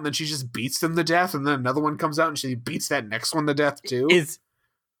come out, and then she just beats them to death, and then another one comes out and she beats that next one to death too. Is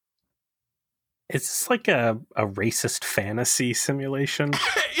this like a racist fantasy simulation?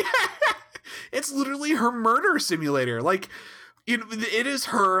 It's literally her murder simulator. Like, it is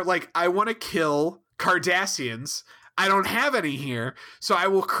her, like, I want to kill Cardassians. I don't have any here, so I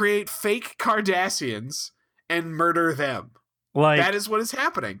will create fake Cardassians and murder them. Like, that is what is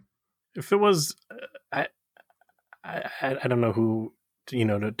happening. If it was, I don't know who,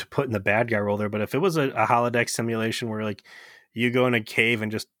 to put in the bad guy role there, but if it was a holodeck simulation where like you go in a cave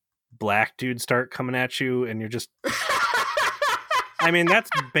and just black dudes start coming at you and you're just, I mean, that's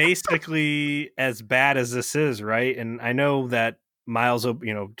basically as bad as this is, right? And I know that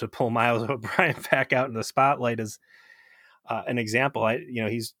to pull Miles O'Brien back out in the spotlight is an example.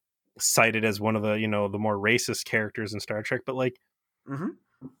 He's cited as one of the, the more racist characters in Star Trek, but like,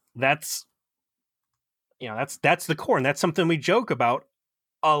 that's the core. And that's something we joke about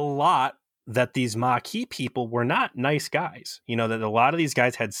a lot, that these Maquis people were not nice guys. That a lot of these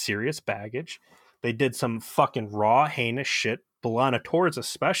guys had serious baggage. They did some fucking raw, heinous shit. B'Elanna Torres,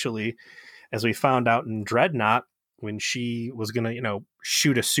 especially, as we found out in Dreadnought, when she was going to,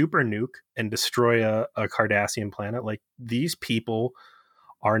 shoot a super nuke and destroy a Cardassian planet. Like, these people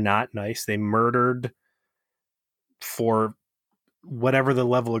are not nice. They murdered for whatever the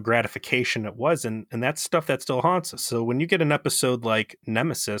level of gratification it was. And that's stuff that still haunts us. So when you get an episode like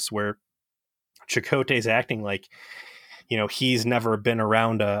Nemesis, where Chakotay's acting like, he's never been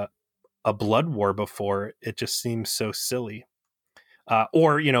around a blood war before, it just seems so silly.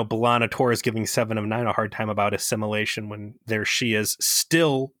 Or B'Elanna Torres giving 7 of 9 a hard time about assimilation when there she is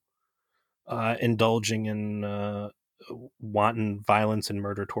still indulging in wanton violence and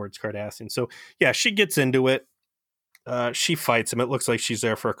murder towards Cardassians. So yeah, she gets into it. She fights him. It looks like she's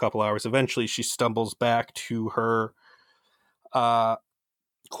there for a couple hours. Eventually she stumbles back to her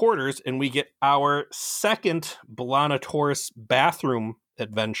quarters, and we get our second B'Elanna Torres bathroom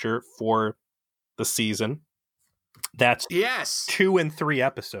adventure for the season. That's 2 and 3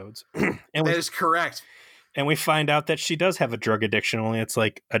 episodes. And that is correct. And we find out that she does have a drug addiction, only it's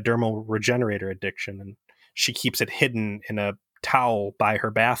like a dermal regenerator addiction. And she keeps it hidden in a towel by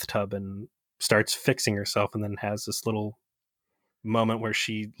her bathtub and starts fixing herself, and then has this little moment where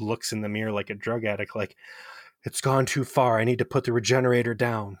she looks in the mirror like a drug addict, like, it's gone too far. I need to put the regenerator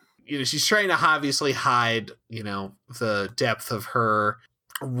down. She's trying to obviously hide, the depth of her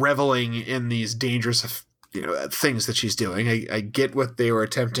reveling in these dangerous things that she's doing. I get what they were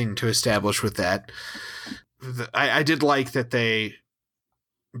attempting to establish with that. I did like that they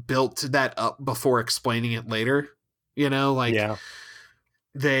built that up before explaining it later.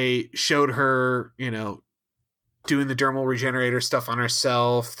 They showed her, doing the dermal regenerator stuff on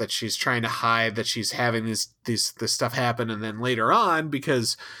herself, that she's trying to hide that she's having this stuff happen. And then later on,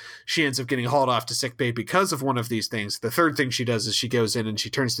 because she ends up getting hauled off to sickbay because of one of these things, the third thing she does is she goes in and she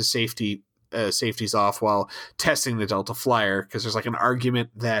turns the safeties off while testing the Delta Flyer, because there's like an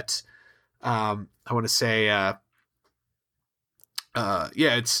argument that I want to say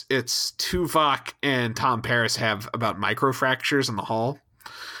it's Tuvok and Tom Paris have about microfractures in the hull,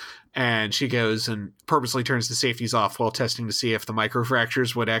 and she goes and purposely turns the safeties off while testing to see if the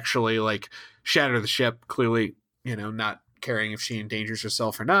microfractures would actually like shatter the ship, clearly not caring if she endangers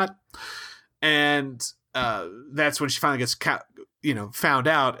herself or not. And that's when she finally gets found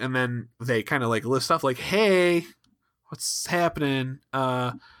out, and then they kind of like list off like, hey, what's happening?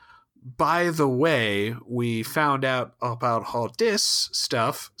 By the way, we found out about all this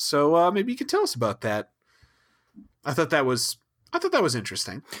stuff, so maybe you could tell us about that. I thought that was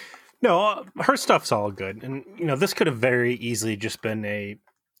interesting. No, her stuff's all good, and this could have very easily just been a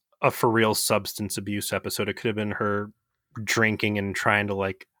for real substance abuse episode. It could have been her drinking and trying to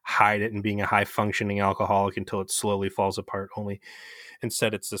like hide it and being a high functioning alcoholic until it slowly falls apart. Only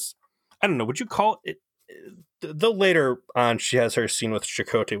instead, it's this. I don't know. Would you call it? Though later on, she has her scene with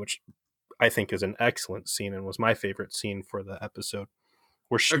Chakotay, which I think is an excellent scene and was my favorite scene for the episode,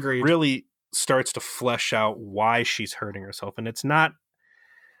 where she really starts to flesh out why she's hurting herself. And it's not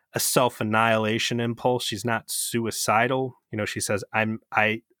a self-annihilation impulse. She's not suicidal. She says,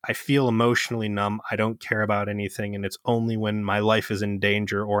 I feel emotionally numb. I don't care about anything. And it's only when my life is in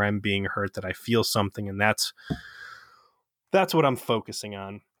danger or I'm being hurt that I feel something. And that's what I'm focusing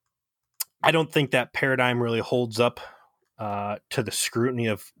on. I don't think that paradigm really holds up to the scrutiny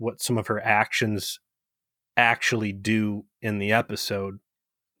of what some of her actions actually do in the episode.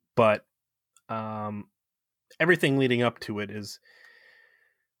 But everything leading up to it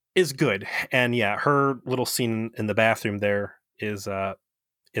is good. And yeah, her little scene in the bathroom there is a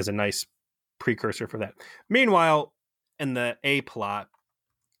nice precursor for that. Meanwhile, in the A plot,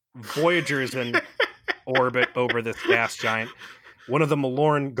 Voyager is in orbit over this gas giant, one of the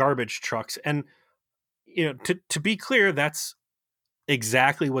Malorn garbage trucks. And, to be clear, that's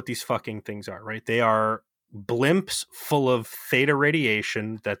exactly what these fucking things are, right? They are blimps full of theta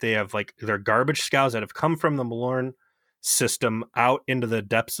radiation that they have, like, they're garbage scows that have come from the Malorn system out into the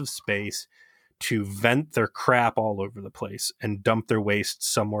depths of space to vent their crap all over the place and dump their waste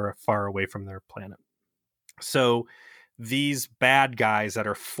somewhere far away from their planet. So these bad guys that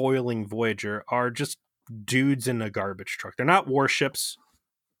are foiling Voyager are just dudes in a garbage truck. They're not warships,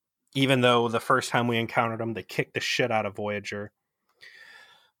 even though the first time we encountered them, they kicked the shit out of Voyager.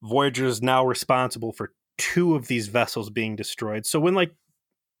 Voyager is now responsible for 2 of these vessels being destroyed. So when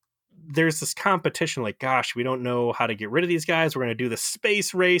there's this competition, like, gosh, we don't know how to get rid of these guys. We're going to do the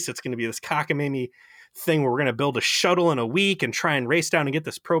space race. It's going to be this cockamamie thing where we're going to build a shuttle in a week and try and race down and get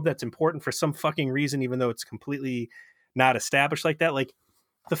this probe that's important for some fucking reason, even though it's completely not established like that. Like,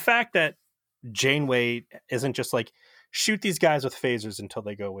 the fact that Janeway isn't just like, shoot these guys with phasers until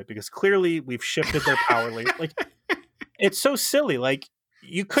they go away, because clearly we've shifted their power lane. Like, it's so silly. Like,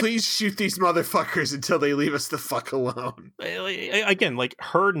 you could please shoot these motherfuckers until they leave us the fuck alone. Again, like,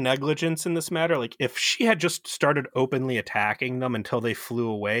 her negligence in this matter, like, if she had just started openly attacking them until they flew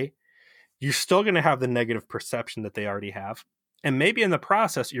away, you're still going to have the negative perception that they already have. And maybe in the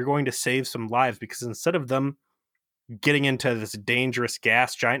process, you're going to save some lives, because instead of them getting into this dangerous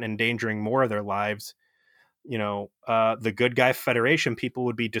gas giant and endangering more of their lives, the good guy Federation people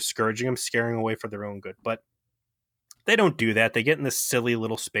would be discouraging them, scaring away for their own good. But they don't do that. They get in this silly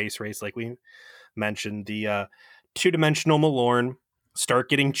little space race, like we mentioned. The 2-dimensional Malorn start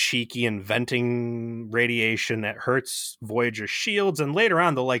getting cheeky and venting radiation that hurts Voyager's shields, and later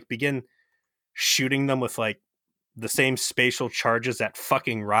on they'll like begin shooting them with like the same spatial charges that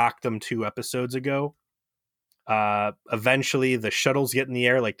fucking rocked them 2 episodes ago. Eventually the shuttles get in the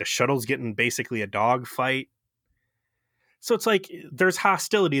air, like the shuttle's getting basically a dog fight. So it's like, there's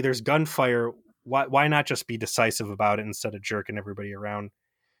hostility, there's gunfire. Why not just be decisive about it instead of jerking everybody around?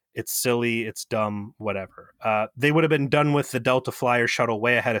 It's silly, it's dumb, whatever. They would have been done with the Delta Flyer shuttle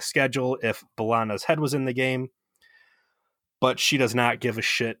way ahead of schedule if B'Elanna's head was in the game. But she does not give a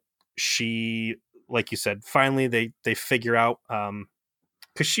shit. She, like you said, finally they figure out,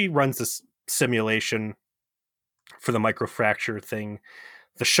 because she runs this simulation for the microfracture thing.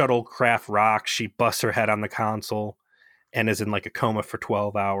 The shuttlecraft rocks, she busts her head on the console and is in like a coma for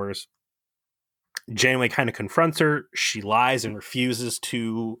 12 hours. Janeway kind of confronts her. She lies and refuses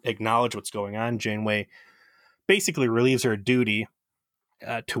to acknowledge what's going on. Janeway basically relieves her of duty,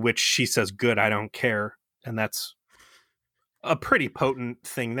 to which she says, good, I don't care. And that's a pretty potent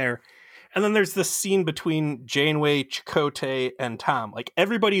thing there. And then there's this scene between Janeway, Chakotay, and Tom. Like,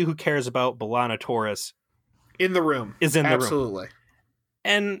 everybody who cares about B'Elanna Torres in the room is in the room. Absolutely.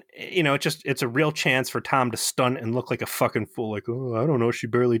 And, it's a real chance for Tom to stunt and look like a fucking fool. Like, oh, I don't know, she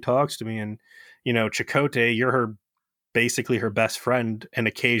barely talks to me. And, Chakotay, you're basically her best friend, an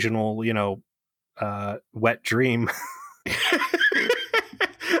occasional, wet dream.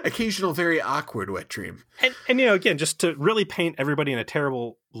 Occasional, very awkward wet dream. And again, just to really paint everybody in a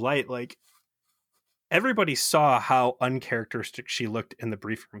terrible light, like, everybody saw how uncharacteristic she looked in the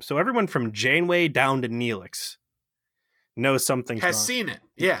briefing room. So everyone from Janeway down to Neelix knows something's has wrong. seen it.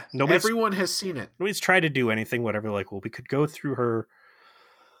 Yeah, Nobody's- everyone has seen it. Nobody's tried to do anything, whatever. Like, well, we could go through her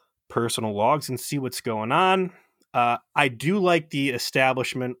personal logs and see what's going on. I do like the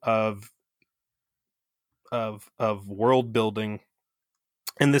establishment of world building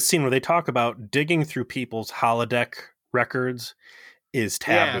in this scene where they talk about digging through people's holodeck records is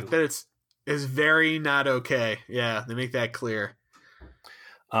taboo. Yeah, that it's very not okay. Yeah, they make that clear.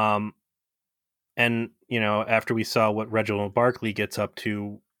 And you know, after we saw what Reginald Barkley gets up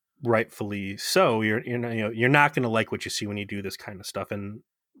to, rightfully so, you're not going to like what you see when you do this kind of stuff. And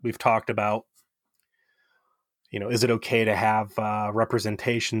we've talked about, you know, is it okay to have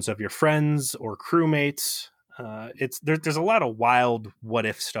representations of your friends or crewmates? There's a lot of wild what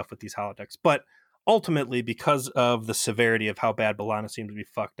if stuff with these holodecks, but ultimately, because of the severity of how bad B'Elanna seems to be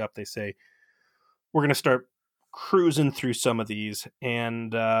fucked up, they say we're going to start cruising through some of these,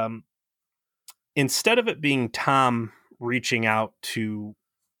 and instead of it being Tom reaching out to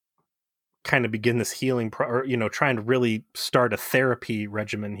kind of begin this healing or, you know, trying to really start a therapy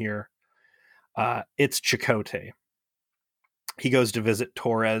regimen here, it's Chakotay. He goes to visit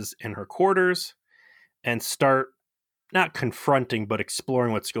Torres in her quarters and start not confronting, but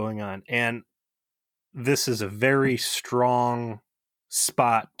exploring what's going on. And this is a very strong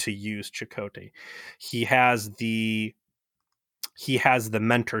spot to use Chakotay. He has the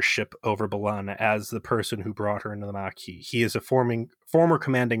mentorship over B'Elanna as the person who brought her into the Maquis. He is a former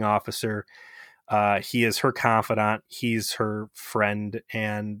commanding officer. He is her confidant. He's her friend,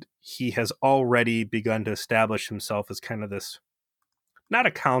 and he has already begun to establish himself as kind of this, not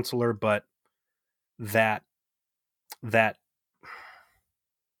a counselor, but that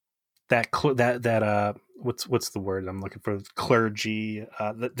what's the word I'm looking for? Clergy,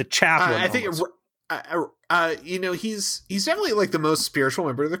 the chaplain. I think. You know, he's definitely like the most spiritual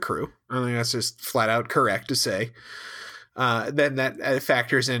member of the crew. I think that's just flat out correct to say. Then that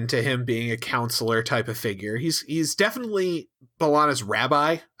factors into him being a counselor type of figure. He's definitely B'Elanna's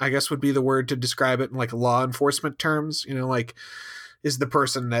rabbi, I guess would be the word to describe it in like law enforcement terms. You know, like is the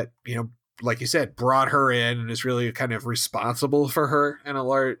person that, you know, like you said, brought her in and is really kind of responsible for her in a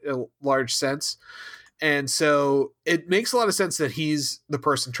large sense. And so it makes a lot of sense that he's the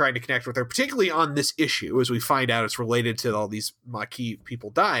person trying to connect with her, particularly on this issue, as we find out it's related to all these Maquis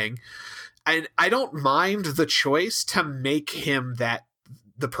people dying. And I don't mind the choice to make him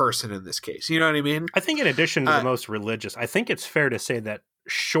the person in this case. You know what I mean? I think in addition to the most religious, I think it's fair to say that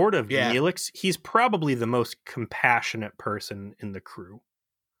short of Neelix, he's probably the most compassionate person in the crew.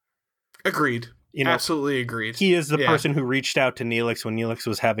 Agreed. You know, absolutely agreed. He is the person who reached out to Neelix when Neelix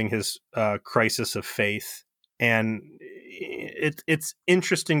was having his crisis of faith. And it's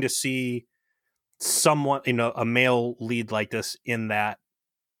interesting to see someone, you know, a male lead like this in that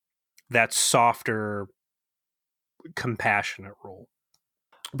softer, compassionate role.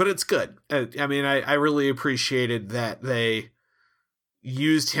 But it's good. I mean, I really appreciated that they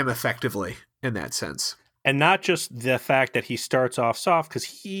used him effectively in that sense. And not just the fact that he starts off soft, because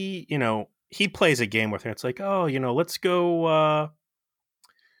he plays a game with her. It's like, oh, you know, let's go.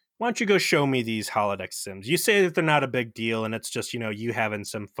 Why don't you go show me these holodeck sims? You say that they're not a big deal, and it's just, you know, you having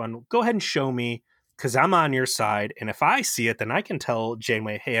some fun. Go ahead and show me, because I'm on your side. And if I see it, then I can tell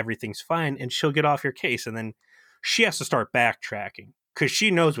Janeway, hey, everything's fine, and she'll get off your case. And then she has to start backtracking because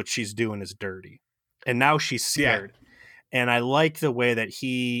she knows what she's doing is dirty. And now she's scared. Yeah. And I like the way that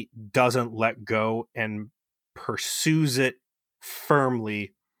he doesn't let go and pursues it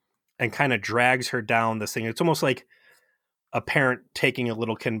firmly and kind of drags her down this thing. It's almost like a parent taking a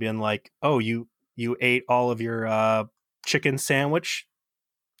little kid and being like, oh, you ate all of your chicken sandwich?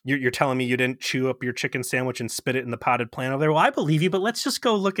 You're telling me you didn't chew up your chicken sandwich and spit it in the potted plant over there? Well, I believe you, but let's just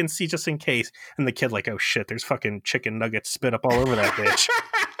go look and see just in case. And the kid like, oh shit, there's fucking chicken nuggets spit up all over that bitch.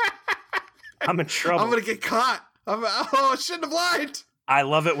 I'm in trouble. I'm going to get caught. I shouldn't have lied. I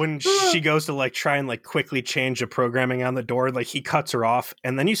love it when she goes to like try and like quickly change the programming on the door. Like he cuts her off,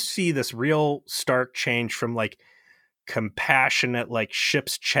 and then you see this real stark change from like compassionate, like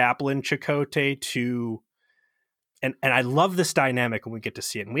ship's chaplain Chakotay to, and I love this dynamic when we get to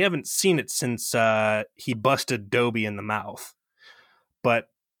see it. And we haven't seen it since he busted Dobie in the mouth, but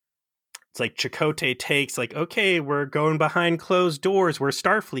it's like Chakotay takes like, okay, we're going behind closed doors where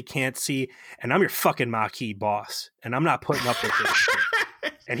Starfleet can't see, and I'm your fucking Maquis boss, and I'm not putting up with this shit.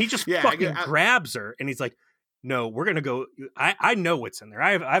 And he just fucking grabs her, and he's like, no, we're going to go. I know what's in there.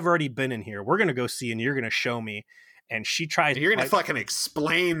 I've already been in here. We're going to go see, and you're going to show me. And she tries. You're going to fucking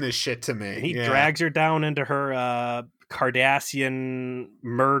explain this shit to me. And he drags her down into her Cardassian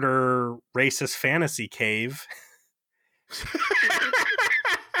murder racist fantasy cave.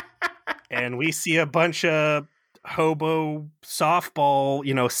 And we see a bunch of hobo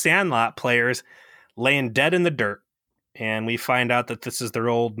softball, sandlot players laying dead in the dirt. And we find out that this is their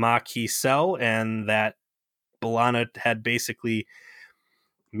old Maquis cell, and that B'Elanna had basically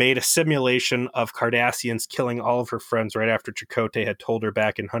made a simulation of Cardassians killing all of her friends right after Chakotay had told her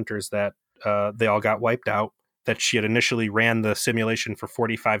back in Hunters that they all got wiped out, that she had initially ran the simulation for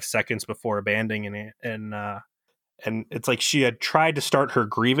 45 seconds before abandoning it. And it's like she had tried to start her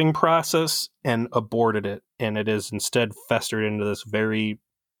grieving process and aborted it. And it is instead festered into this very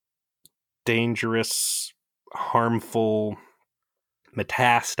dangerous, harmful,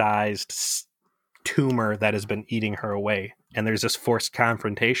 metastasized tumor that has been eating her away. And there's this forced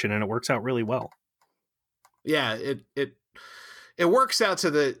confrontation, and it works out really well. Yeah, it works out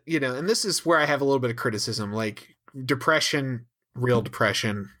to the, and this is where I have a little bit of criticism. Like, depression, real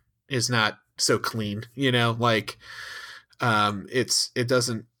depression, is not so clean, like,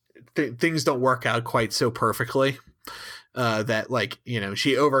 things don't work out quite so perfectly. That, like,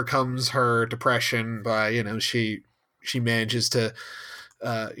 she overcomes her depression by, she manages to,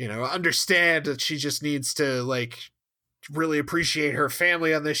 understand that she just needs to, like, really appreciate her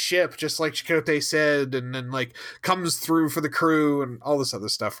family on this ship, just like Chakotay said, and then, like, comes through for the crew and all this other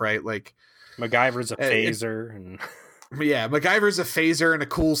stuff, right? Like, MacGyver's a phaser. And yeah, MacGyver's a phaser and a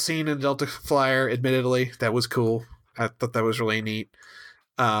cool scene in Delta Flyer, admittedly. That was cool. I thought that was really neat.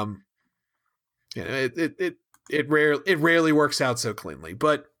 It rarely works out so cleanly,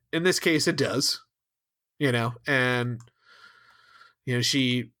 but in this case it does, and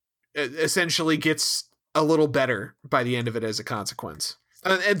she essentially gets a little better by the end of it as a consequence.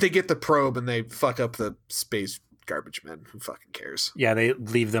 And they get the probe and they fuck up the space garbage men. Who fucking cares? Yeah, they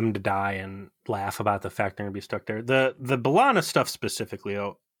leave them to die and laugh about the fact they're gonna be stuck there. The B'Elanna stuff specifically,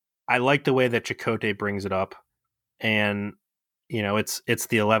 I like the way that Chakotay brings it up, and it's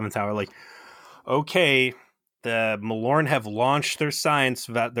the 11th hour. Like, okay, the Malorn have launched their science,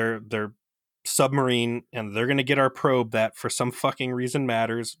 their submarine, and they're gonna get our probe that for some fucking reason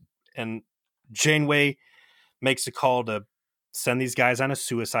matters. And Janeway makes a call to send these guys on a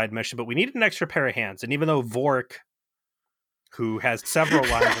suicide mission, but we need an extra pair of hands. And even though Vork, who has several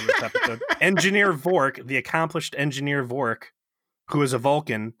lines in this episode, Engineer Vork, the accomplished Engineer Vork, who is a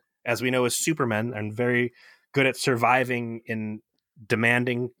Vulcan, as we know, is Superman and very good at surviving in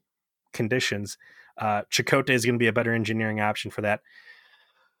demanding conditions, Chakotay is going to be a better engineering option for that.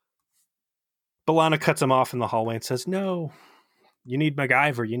 B'Elanna cuts him off in the hallway and says, no, you need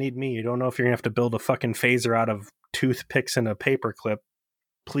MacGyver, you need me. You don't know if you're going to have to build a fucking phaser out of toothpicks and a paperclip.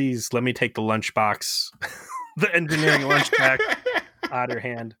 Please let me take the lunchbox, the engineering lunchbox out of your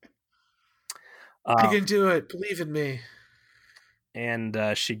hand. I can do it. Believe in me. And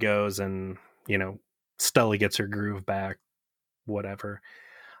she goes and, Scully gets her groove back, whatever.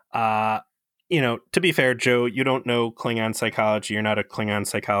 To be fair, Joe, you don't know Klingon psychology. You're not a Klingon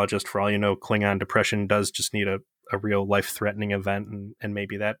psychologist. For all you know, Klingon depression does just need a real life-threatening event, and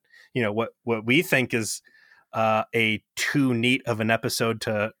maybe that, what we think is a too neat of an episode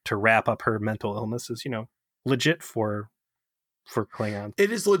to wrap up her mental illness is, legit for Klingon.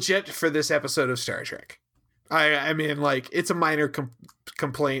 It is legit for this episode of Star Trek. I mean, like, it's a minor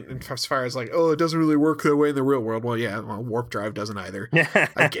complaint as far as, like, oh, it doesn't really work that way in the real world. Well, yeah, Warp Drive doesn't either.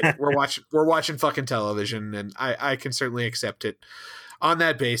 I get it. We're watching fucking television, and I can certainly accept it on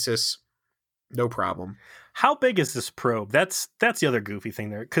that basis. No problem. How big is this probe? That's the other goofy thing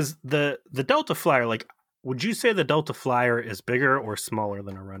there, because the Delta Flyer, like, would you say the Delta Flyer is bigger or smaller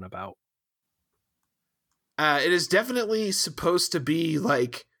than a runabout? It is definitely supposed to be,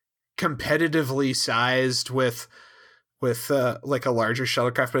 like, competitively sized with like a larger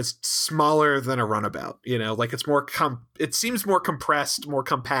shuttlecraft, but it's smaller than a runabout. Like, it's more it seems more compressed, more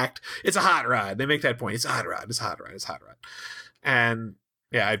compact. It's a hot rod. They make that point. It's a hot rod. It's a hot rod. It's a hot rod. And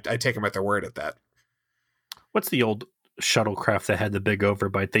yeah, I take them at their word at that. What's the old shuttlecraft that had the big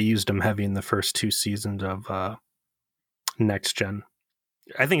overbite? They used them heavy in the first 2 seasons of Next Gen.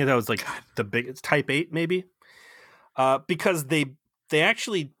 I think that was like the big, it's Type 8 maybe, because they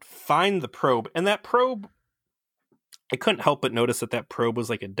actually find the probe, and that probe, I couldn't help but notice that probe was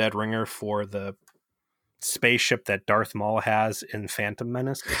like a dead ringer for the spaceship that Darth Maul has in Phantom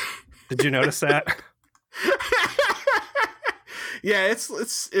Menace. Did you notice that? Yeah,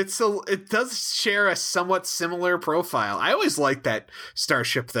 it does share a somewhat similar profile. I always liked that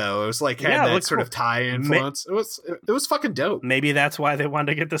starship though. It was like had that sort of TIE influence. It was fucking dope. Maybe that's why they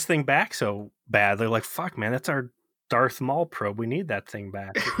wanted to get this thing back so bad. They're like, fuck, man, that's our Darth Maul probe. We need that thing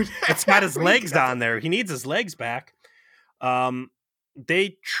back. It's got his legs on there. He needs his legs back.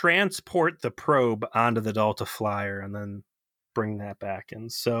 They transport the probe onto the Delta Flyer and then bring that back.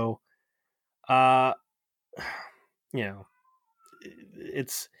 And so, you know,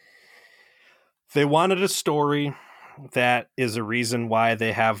 they wanted a story that is a reason why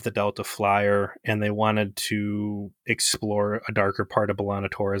they have the Delta Flyer, and they wanted to explore a darker part of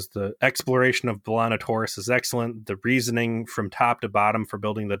B'Elanna Torres. The exploration of B'Elanna Torres is excellent. The reasoning from top to bottom for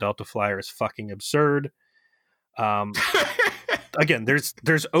building the Delta Flyer is fucking absurd. Again,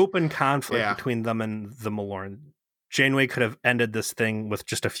 there's open conflict between them and the Malorn. Janeway could have ended this thing with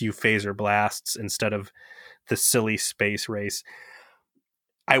just a few phaser blasts instead of the silly space race.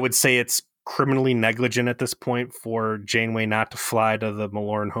 I would say it's criminally negligent at this point for Janeway not to fly to the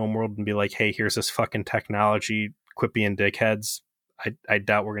Malorn homeworld and be like, hey, here's this fucking technology, quit being dickheads. I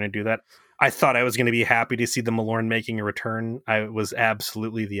doubt we're going to do that. I thought I was going to be happy to see the Malorn making a return. I was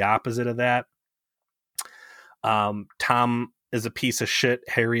absolutely the opposite of that. Tom is a piece of shit.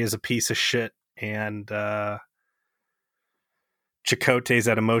 Harry is a piece of shit. And Chakotay's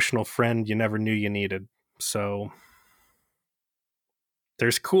that emotional friend you never knew you needed. So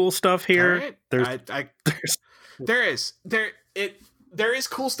there's cool stuff here. Right. There is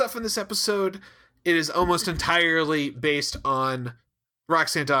cool stuff in this episode. It is almost entirely based on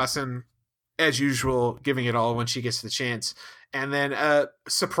Roxann Dawson, as usual, giving it all when she gets the chance. And then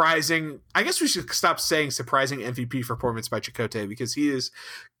surprising, I guess we should stop saying surprising MVP performance by Chakotay, because he has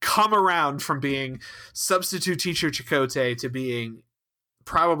come around from being substitute teacher Chakotay to being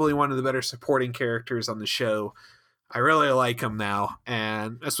probably one of the better supporting characters on the show. I really like him now,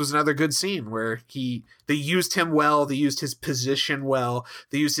 and this was another good scene where they used him well, they used his position well,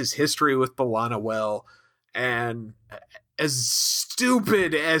 they used his history with B'Elanna well, and as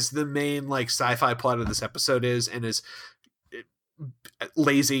stupid as the main like sci-fi plot of this episode is, and as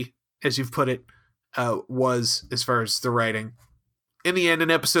lazy as you've put it was as far as the writing, in the end, an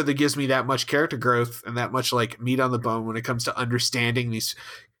episode that gives me that much character growth and that much like meat on the bone when it comes to understanding these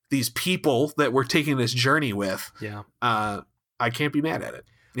people that we're taking this journey with. Yeah. I can't be mad at it.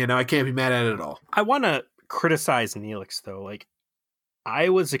 I can't be mad at it at all. I want to criticize Neelix though. Like, I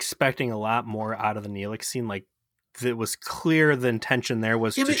was expecting a lot more out of the Neelix scene. Like, it was clear the intention there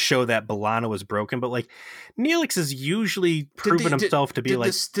was to show that B'Elanna was broken, but like Neelix is usually proven himself to be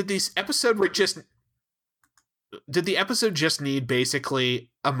like. Did the episode just need basically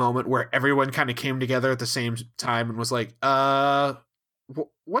a moment where everyone kind of came together at the same time and was like,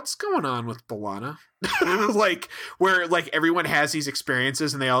 what's going on with B'Elanna? Like, where like everyone has these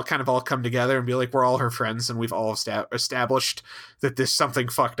experiences and they all kind of all come together and be like, we're all her friends and we've all established that there's something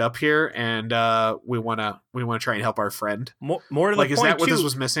fucked up here, and we want to try and help our friend. More to like, the is point that what too, this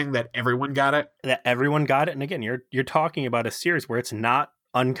was missing? That everyone got it. That everyone got it, and again, you're talking about a series where it's not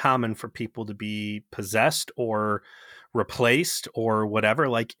uncommon for people to be possessed or replaced or whatever.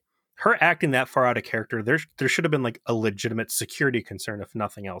 Like, her acting that far out of character, there should have been like a legitimate security concern, if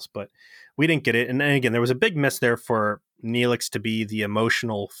nothing else, but we didn't get it. And then again, there was a big miss there for Neelix to be the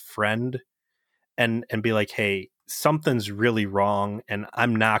emotional friend and be like, hey, something's really wrong and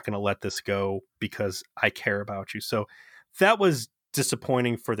I'm not going to let this go because I care about you. So that was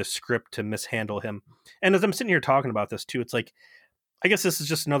disappointing for the script to mishandle him. And as I'm sitting here talking about this too, it's like, I guess this is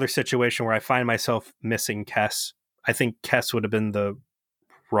just another situation where I find myself missing Kes. I think Kes would have been the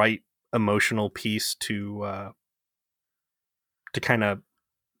right emotional piece to kind of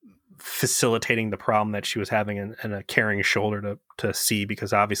facilitating the problem that she was having, and a caring shoulder to see,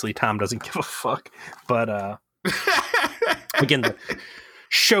 because obviously Tom doesn't give a fuck. But again, the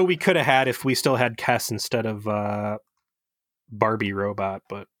show we could have had if we still had Kes instead of Barbie Robot,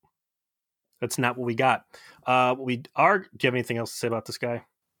 but that's not what we got. Do you have anything else to say about this guy?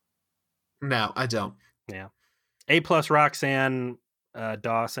 No, I don't. Yeah. A+ Roxann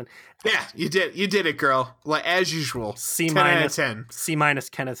Dawson. Yeah, you did it, girl. Like, as usual. C- 10 out of 10. C-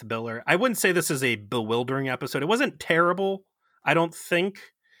 Kenneth Biller. I wouldn't say this is a bewildering episode. It wasn't terrible, I don't think.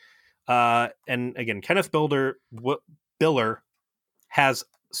 And again, Kenneth Biller has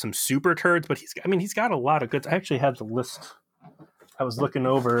some super turds, but he's got a lot of goods. I actually had the list. I was looking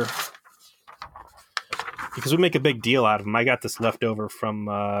over because we make a big deal out of them. I got this left over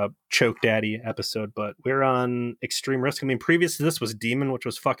from Choke Daddy episode, but we're on Extreme Risk. I mean, previous to this was Demon, which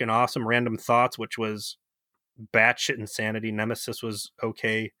was fucking awesome. Random Thoughts, which was batshit insanity. Nemesis was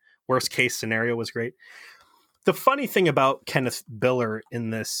okay. Worst Case Scenario was great. The funny thing about Kenneth Biller in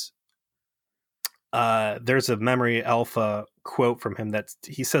this, there's a Memory Alpha quote from him that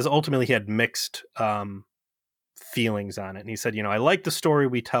he says ultimately he had mixed feelings on it. And he said, I like the story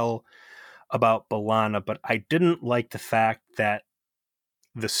we tell about B'Elanna, but I didn't like the fact that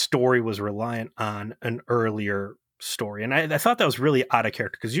the story was reliant on an earlier story. And I thought that was really out of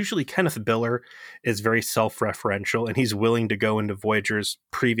character, because usually Kenneth Biller is very self-referential and he's willing to go into Voyager's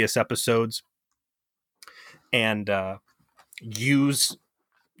previous episodes and use,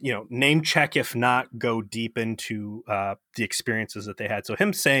 name check, if not go deep into the experiences that they had. So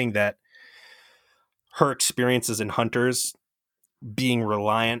him saying that her experiences in Hunters being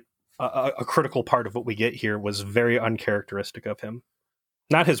reliant, a critical part of what we get here, was very uncharacteristic of him.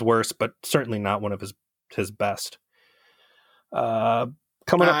 Not his worst, but certainly not one of his best.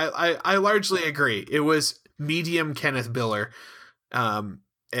 Coming up, I largely agree. It was medium Kenneth Biller,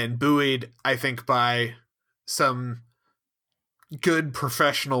 and buoyed, I think, by some good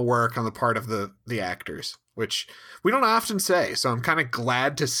professional work on the part of the actors, which we don't often say. So I'm kind of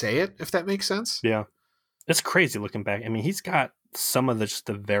glad to say it, if that makes sense. Yeah, it's crazy looking back. I mean, he's got some of just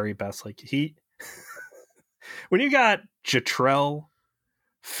the very best. Like when you got Jetrel,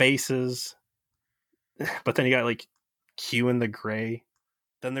 Faces, but then you got like Q in the Gray.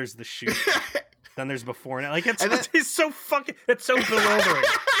 Then there's the shoot. Then there's Before and like he's so fucking. It's so bewildering.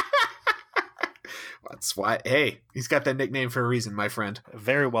 That's why. Hey, he's got that nickname for a reason, my friend.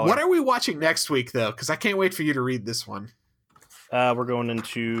 Very well. What are we watching next week, though? Because I can't wait for you to read this one. We're going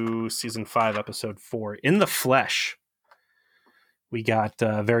into season 5, episode 4, In the Flesh. We got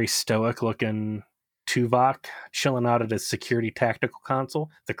very stoic looking Tuvok chilling out at his security tactical console.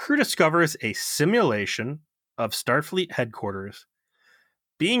 The crew discovers a simulation of Starfleet headquarters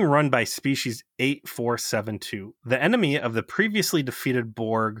being run by species 8472, the enemy of the previously defeated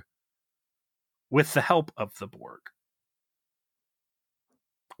Borg, with the help of the Borg.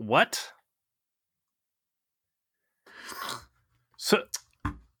 What? So,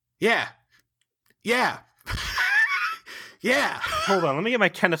 yeah. Yeah. Hold on, let me get my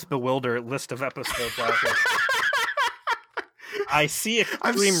Kenneth Bewilder list of episodes out here. I see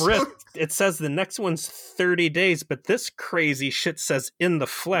Extreme Risk. It says the next one's 30 days, but this crazy shit says In the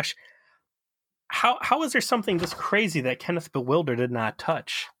Flesh. How is there something this crazy that Kenneth Bewilder did not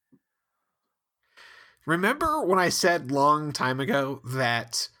touch? Remember when I said long time ago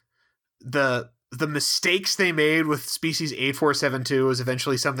that the mistakes they made with species 8472 is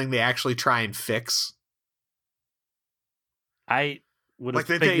eventually something they actually try and fix? I would have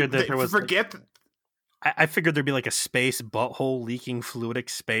figured that there was... I figured there'd be like a space butthole leaking fluidic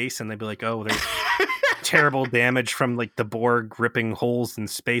space, and they'd be like, oh, there's terrible damage from like the Borg ripping holes in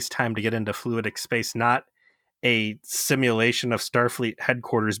space-time to get into fluidic space, not a simulation of Starfleet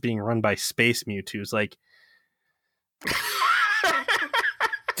headquarters being run by space Mewtwo's. Like,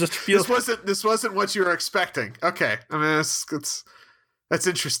 just feels... This wasn't what you were expecting. Okay. I mean, that's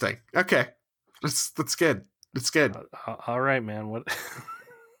interesting. Okay. That's good. It's good. All right, man. What...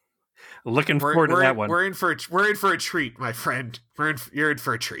 Looking forward to that one. We're in for a treat, my friend. You're in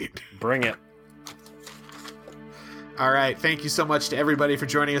for a treat. Bring it. All right. Thank you so much to everybody for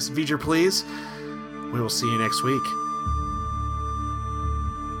joining us. V'ger, please. We will see you next week.